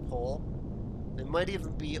 towards the pole. They might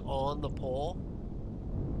even be on the pole,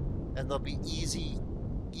 and they'll be easy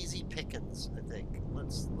pickings, I think.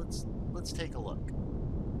 Let's take a look.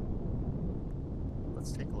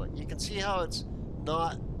 Let's take a look. You can see how it's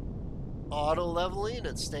not auto leveling,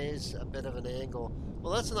 it stays a bit of an angle.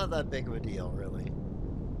 Well, that's not that big of a deal, really.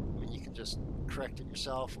 I mean, you can just correct it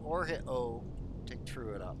yourself or hit O to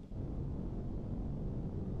true it up.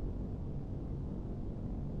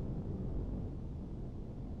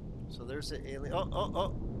 So there's the alien.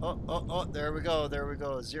 Oh, there we go,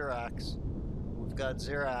 Xerax. We've got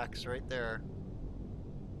Xerax right there.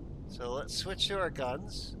 So let's switch to our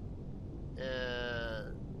guns.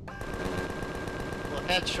 And we'll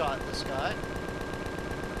headshot this guy.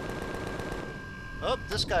 Oh,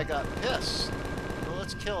 this guy got pissed. Well,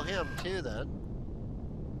 let's kill him too then.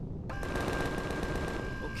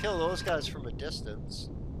 We'll kill those guys from a distance.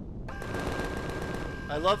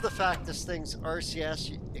 I love the fact this thing's RCS.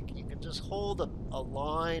 You can just hold a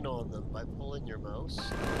line on them by pulling your mouse.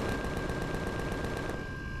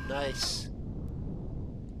 Nice.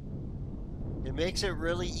 It makes it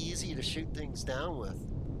really easy to shoot things down with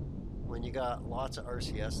when you got lots of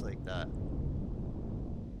RCS like that.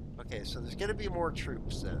 Okay, so there's going to be more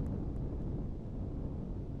troops then.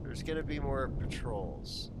 There's going to be more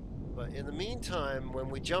patrols. But in the meantime, when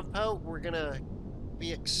we jump out, we're going to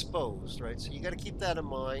be exposed, right? So you got to keep that in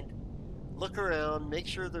mind. Look around, make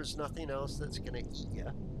sure there's nothing else that's going to eat you.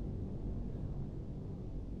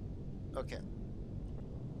 Okay.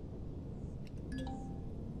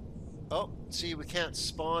 Oh, see, we can't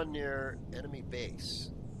spawn near enemy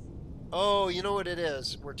base. Oh, you know what it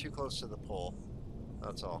is? We're too close to the pole.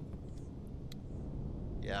 That's all.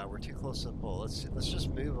 Yeah, we're too close to the pole. Let's just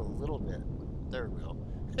move a little bit. There we go.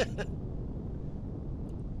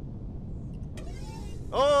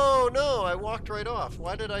 Oh no, I walked right off.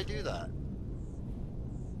 Why did I do that?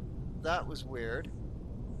 That was weird.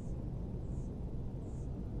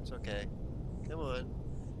 It's okay. Come on.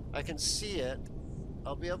 I can see it.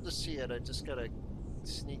 I'll be able to see it. I just gotta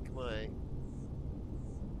sneak my...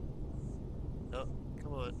 Oh,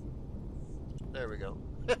 come on. There we go.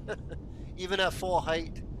 Even at full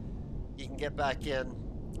height, you can get back in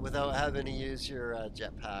without having to use your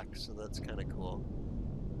jetpack, so that's kind of cool.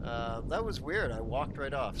 That was weird. I walked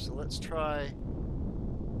right off. So let's try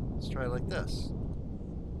like this.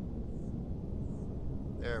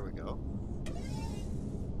 There we go.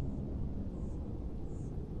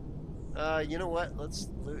 You know what? Let's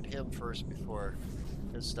loot him first before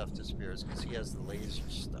his stuff disappears, because he has the laser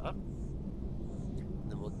stuff.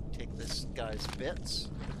 And then we'll take this guy's bits.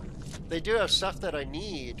 They do have stuff that I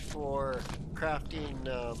need for crafting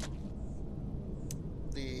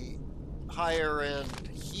the higher end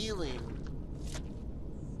healing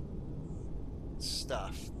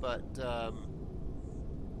stuff, but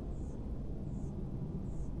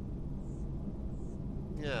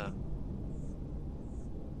yeah.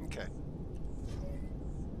 Okay.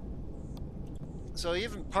 So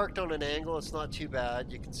even parked on an angle, it's not too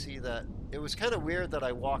bad. You can see that it was kind of weird that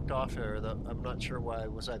I walked off there. I'm not sure why.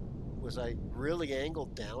 Was I really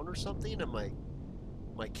angled down or something, and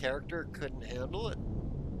my character couldn't handle it?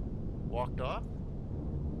 Walked off.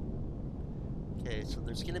 Okay, so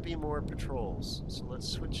there's going to be more patrols. So let's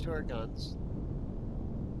switch to our guns.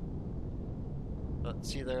 Oh,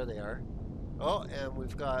 see, there they are. Oh, and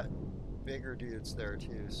we've got bigger dudes there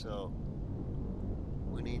too. So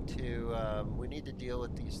we need to deal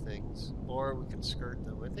with these things, or we can skirt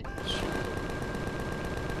them. I think we'll shoot them.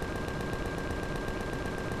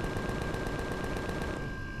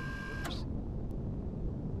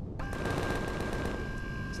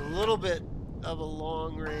 It's a little bit of a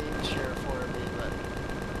long range here for me, but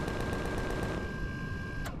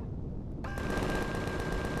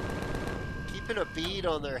keeping a bead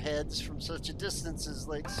on their heads from such a distance is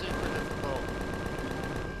like super difficult.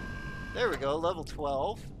 There we go, level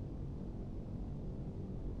 12.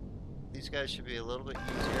 These guys should be a little bit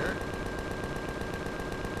easier.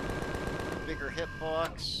 Bigger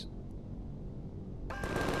hitbox.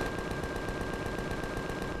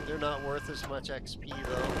 They're not worth as much XP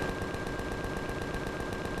though.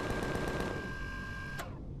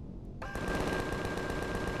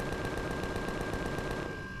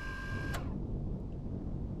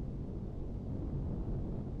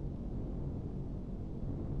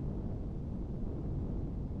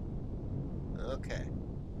 Okay.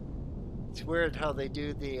 It's weird how they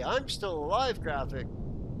do the "I'm still alive" graphic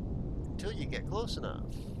until you get close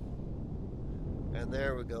enough. And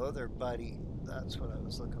there we go, their buddy. That's what I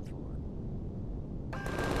was looking for.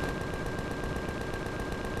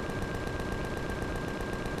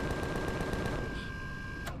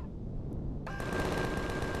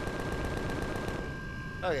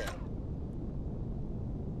 Okay.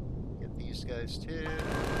 Get these guys too.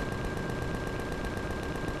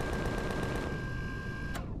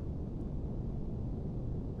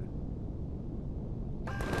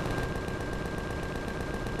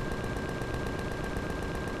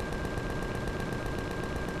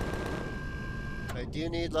 I do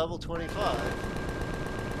need level 25.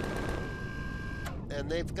 And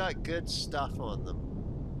they've got good stuff on them.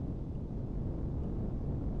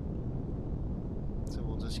 So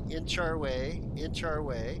we'll just inch our way.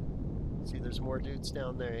 See, there's more dudes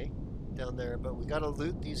down there, but we gotta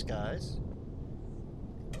loot these guys.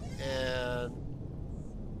 And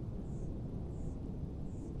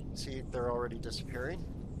see, they're already disappearing.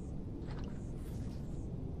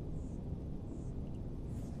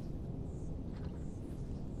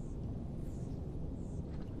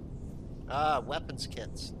 Ah, weapons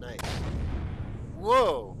kits. Nice.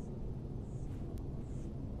 Whoa!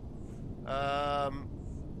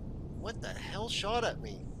 What the hell shot at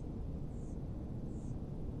me?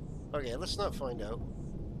 Okay, let's not find out.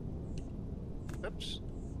 Oops.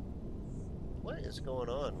 What is going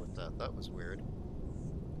on with that? That was weird.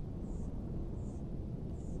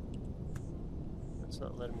 It's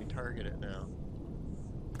not letting me target it now.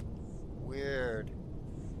 Weird.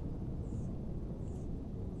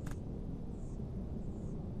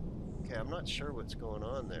 Okay, I'm not sure what's going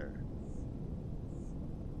on there.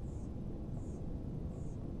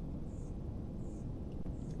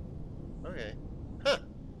 Okay. Huh.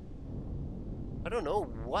 I don't know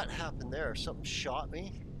what happened there. Something shot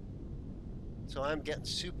me. So I'm getting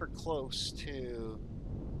super close to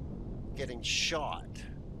getting shot.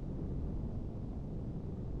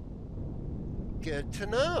 Good to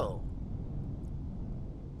know.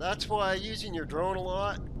 That's why using your drone a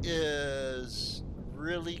lot is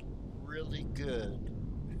really good.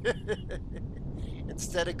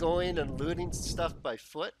 Instead of going and looting stuff by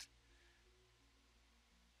foot.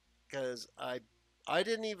 Because I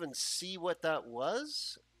didn't even see what that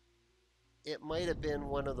was. It might have been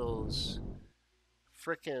one of those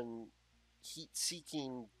frickin'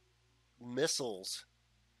 heat-seeking missiles.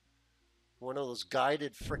 One of those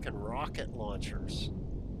guided frickin' rocket launchers.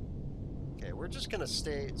 Okay, we're just gonna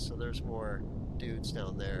stay, so there's more dudes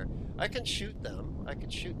down there. I can shoot them. I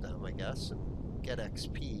guess, and get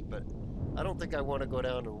XP, but I don't think I want to go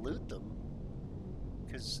down and loot them,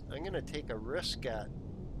 because I'm going to take a risk at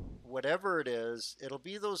whatever it is. It'll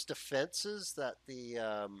be those defenses that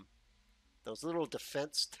those little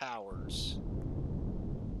defense towers.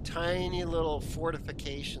 Tiny little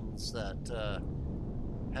fortifications that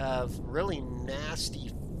have really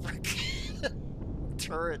nasty freaking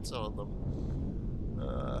turrets on them.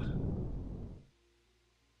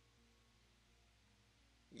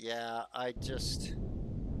 Yeah,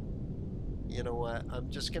 you know what? I'm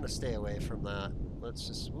just gonna stay away from that. Let's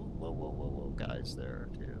just, whoa, whoa, whoa, whoa, guys there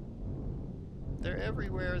too. They're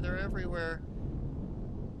everywhere, they're everywhere.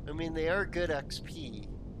 I mean, they are good XP.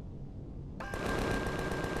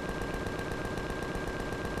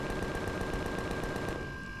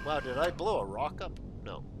 Wow, did I blow a rock up?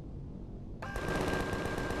 No.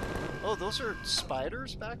 Oh, those are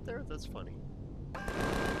spiders back there? That's funny.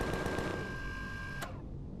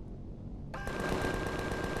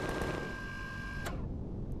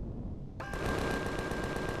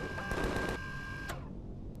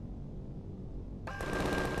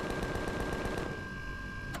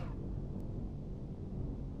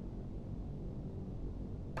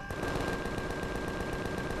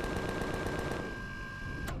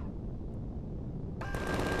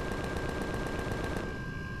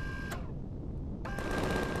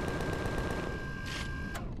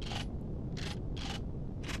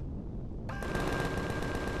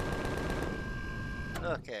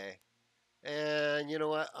 Okay, and you know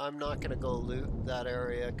what? I'm not going to go loot that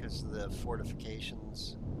area because the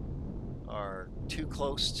fortifications are too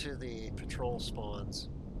close to the patrol spawns.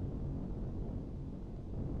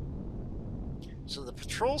 So the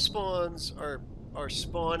patrol spawns are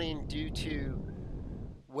spawning due to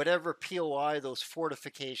whatever POI those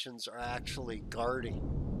fortifications are actually guarding.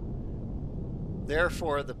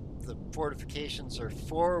 Therefore, the fortifications are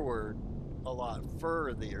forward a lot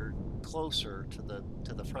further, closer to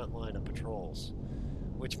the front line of patrols,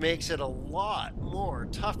 which makes it a lot more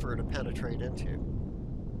tougher to penetrate into.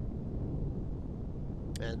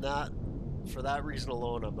 And for that reason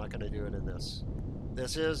alone, I'm not going to do it in this.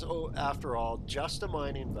 This is, after all, just a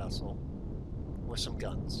mining vessel with some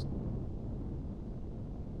guns.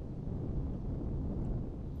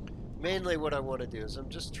 Mainly what I want to do is I'm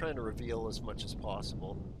just trying to reveal as much as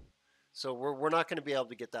possible. So we're not going to be able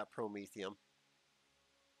to get that promethium.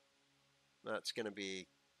 That's going to be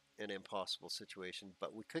an impossible situation,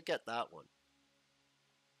 but we could get that one.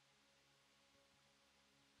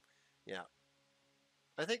 Yeah.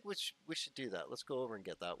 I think we should do that. Let's go over and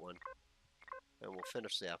get that one. And we'll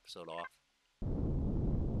finish the episode off.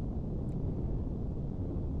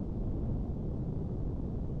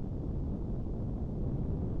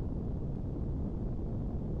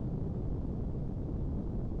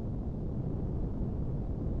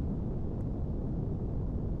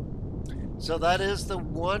 So that is the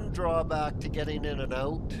one drawback to getting in and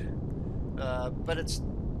out, but it's,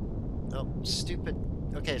 oh, stupid.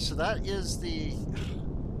 Okay, so that is the,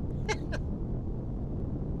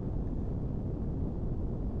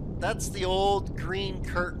 that's the old green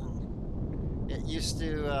curtain. It used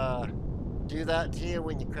to do that to you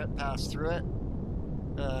when you pass through it,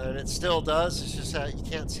 and it still does. It's just that you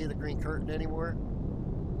can't see the green curtain anymore,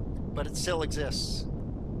 but it still exists.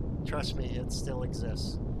 Trust me, it still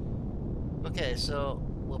exists. Okay, so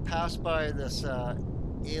we'll pass by this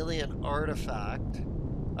alien artifact.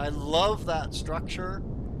 I love that structure,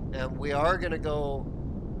 and we are going to go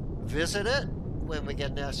visit it when we get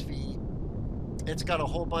an SV. It's got a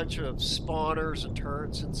whole bunch of spawners and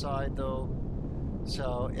turrets inside, though,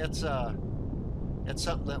 so it's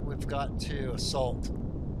something that we've got to assault.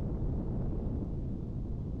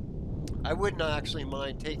 I wouldn't actually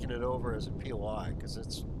mind taking it over as a POI because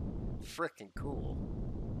it's freaking cool.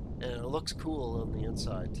 And it looks cool on the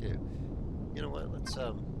inside too. You know what?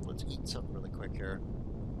 Let's eat something really quick here.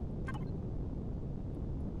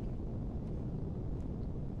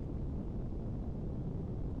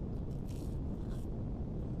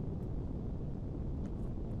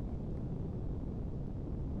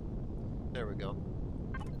 There we go.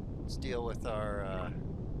 Let's deal with our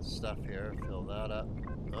stuff here. Fill that up.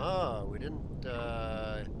 Oh, we didn't.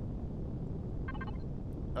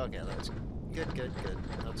 Okay, that's good. Good.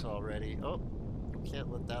 That's all ready. Oh,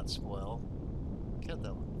 can't let that spoil. Can't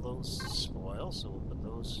let those spoil, so we'll put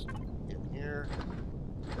those in here.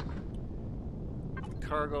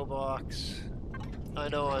 Cargo box. I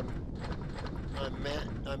know I'm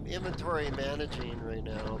inventory managing right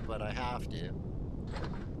now, but I have to,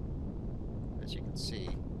 as you can see.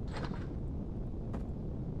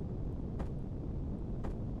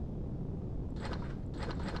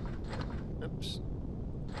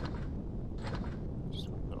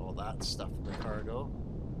 that stuff in the cargo.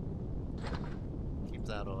 Keep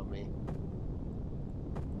that on me.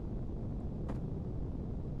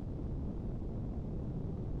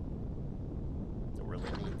 Don't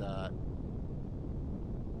really need that.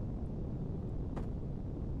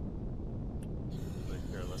 But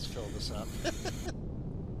here, let's fill this up.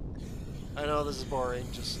 I know this is boring,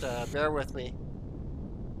 just bear with me.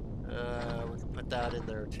 We can put that in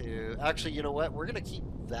there too. Actually, you know what? We're going to keep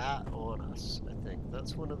that on us, I think.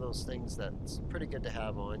 That's one of those things that's pretty good to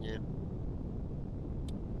have on you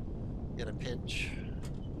in a pinch.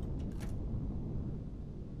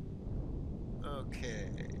 Okay.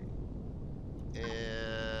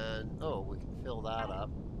 And, oh, we can fill that up.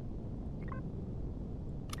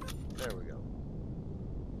 There we go.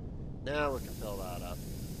 Now we can fill that up.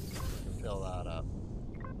 We can fill that up.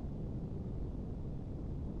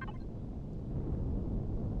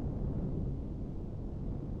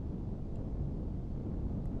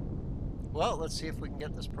 Well, let's see if we can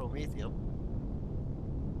get this promethium.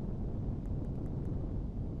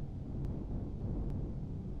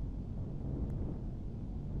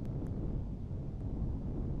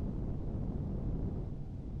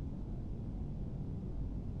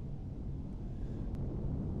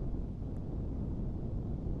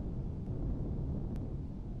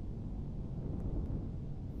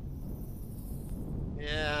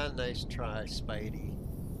 Yeah, nice try, Spidey.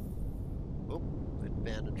 Oh,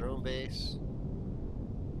 abandoned drone base.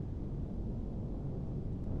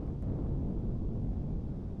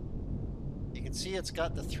 You can see it's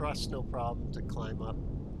got the thrust, no problem, to climb up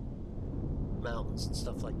mountains and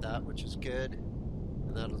stuff like that, which is good.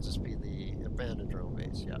 And that'll just be the abandoned drone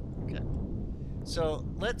base. Yeah, okay. So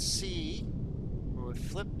let's see. When we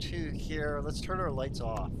flip to here, let's turn our lights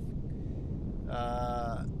off.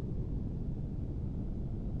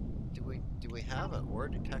 Do we have an ore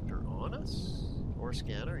detector on us? Ore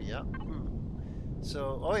scanner? Yeah.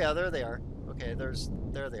 So, oh yeah, there they are. Okay, there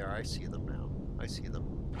they are. I see them now. I see them.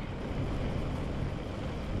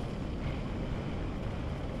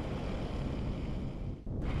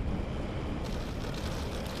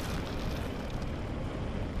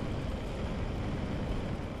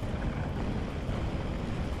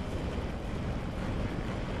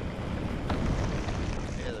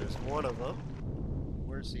 Okay, there's one of them.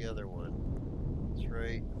 Where's the other one? It's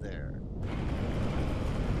right there.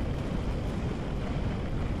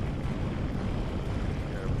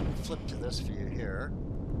 Here, we'll flip to this view here.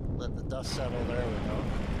 Let the dust settle. There we go.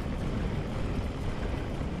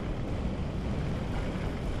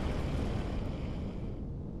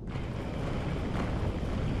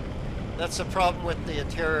 That's the problem with the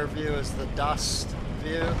interior view, is the dust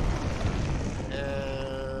view.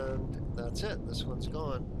 And that's it. This one's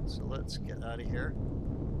gone. So let's get out of here.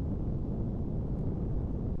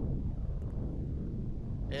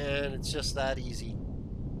 And it's just that easy.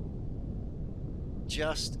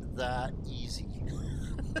 Just that easy.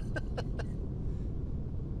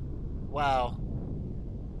 Wow.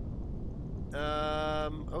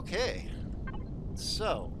 Okay.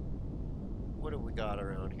 So, what have we got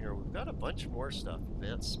around here? We've got a bunch more stuff.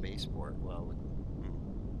 Advanced spaceport. Well,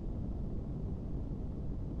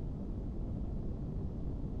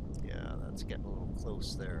 yeah, that's getting a little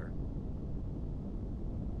close there.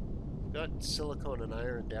 We've got silicone and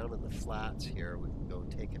iron down in the flats here we can go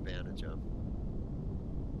take advantage of.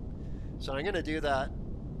 So I'm going to do that,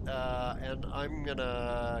 and I'm going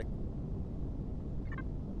to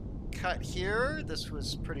cut here. This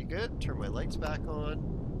was pretty good. Turn my lights back on.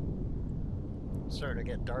 Starting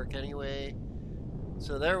to get dark anyway.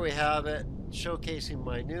 So there we have it, showcasing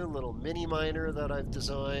my new little mini miner that I've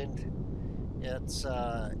designed. It's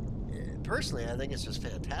personally, I think it's just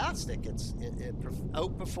fantastic. It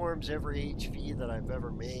outperforms every HV that I've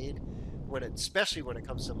ever made, especially when it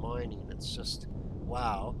comes to mining. It's just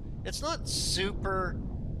wow. It's not super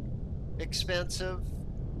expensive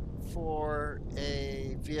for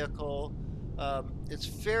a vehicle. It's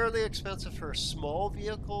fairly expensive for a small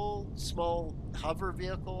vehicle, small hover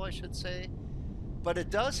vehicle, I should say. But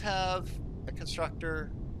it does have a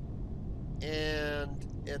constructor, and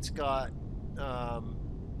it's got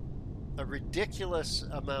a ridiculous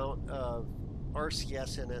amount of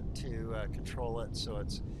RCS in it to control it, so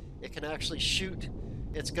it can actually shoot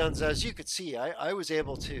its guns. As you could see, I was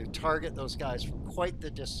able to target those guys from quite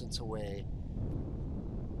the distance away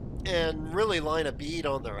and really line a bead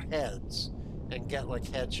on their heads and get like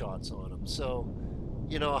headshots on them. So,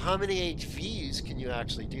 you know, how many HVs can you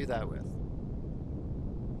actually do that with?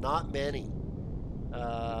 Not many.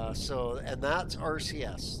 And that's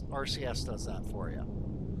RCS. RCS does that for you.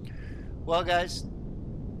 Well, guys,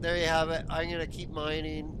 there you have it. I'm going to keep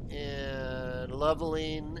mining, and and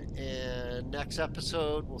leveling, and next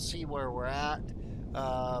episode we'll see where we're at.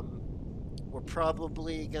 We're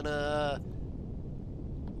probably gonna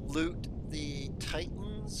loot the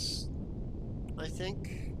Titans, I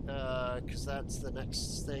think, because that's the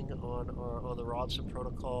next thing on the Robson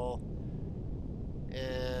Protocol,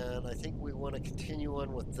 and I think we want to continue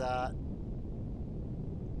on with that.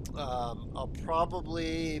 I'll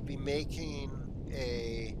probably be making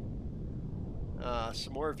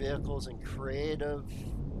some more vehicles in creative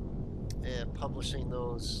and publishing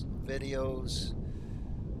those videos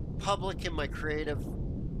public in my creative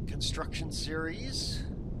construction series,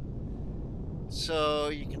 so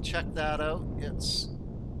you can check that out. It's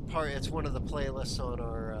one of the playlists on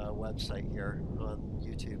our website here on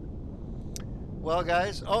YouTube. Well,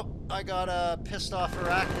 guys, I got a pissed off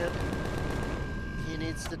arachnid. He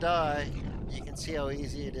needs to die. You can see how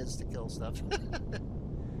easy it is to kill stuff.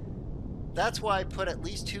 That's why I put at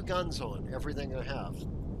least 2 guns on everything I have.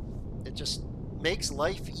 It just makes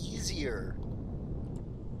life easier.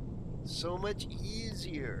 So much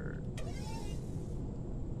easier.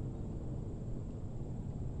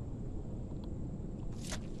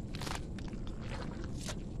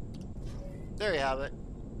 There you have it.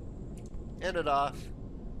 End it off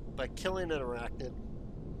by killing an arachnid.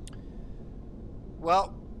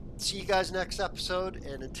 Well, see you guys next episode,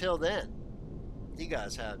 and until then, you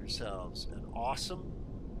guys have yourselves an awesome,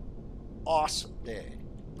 awesome day.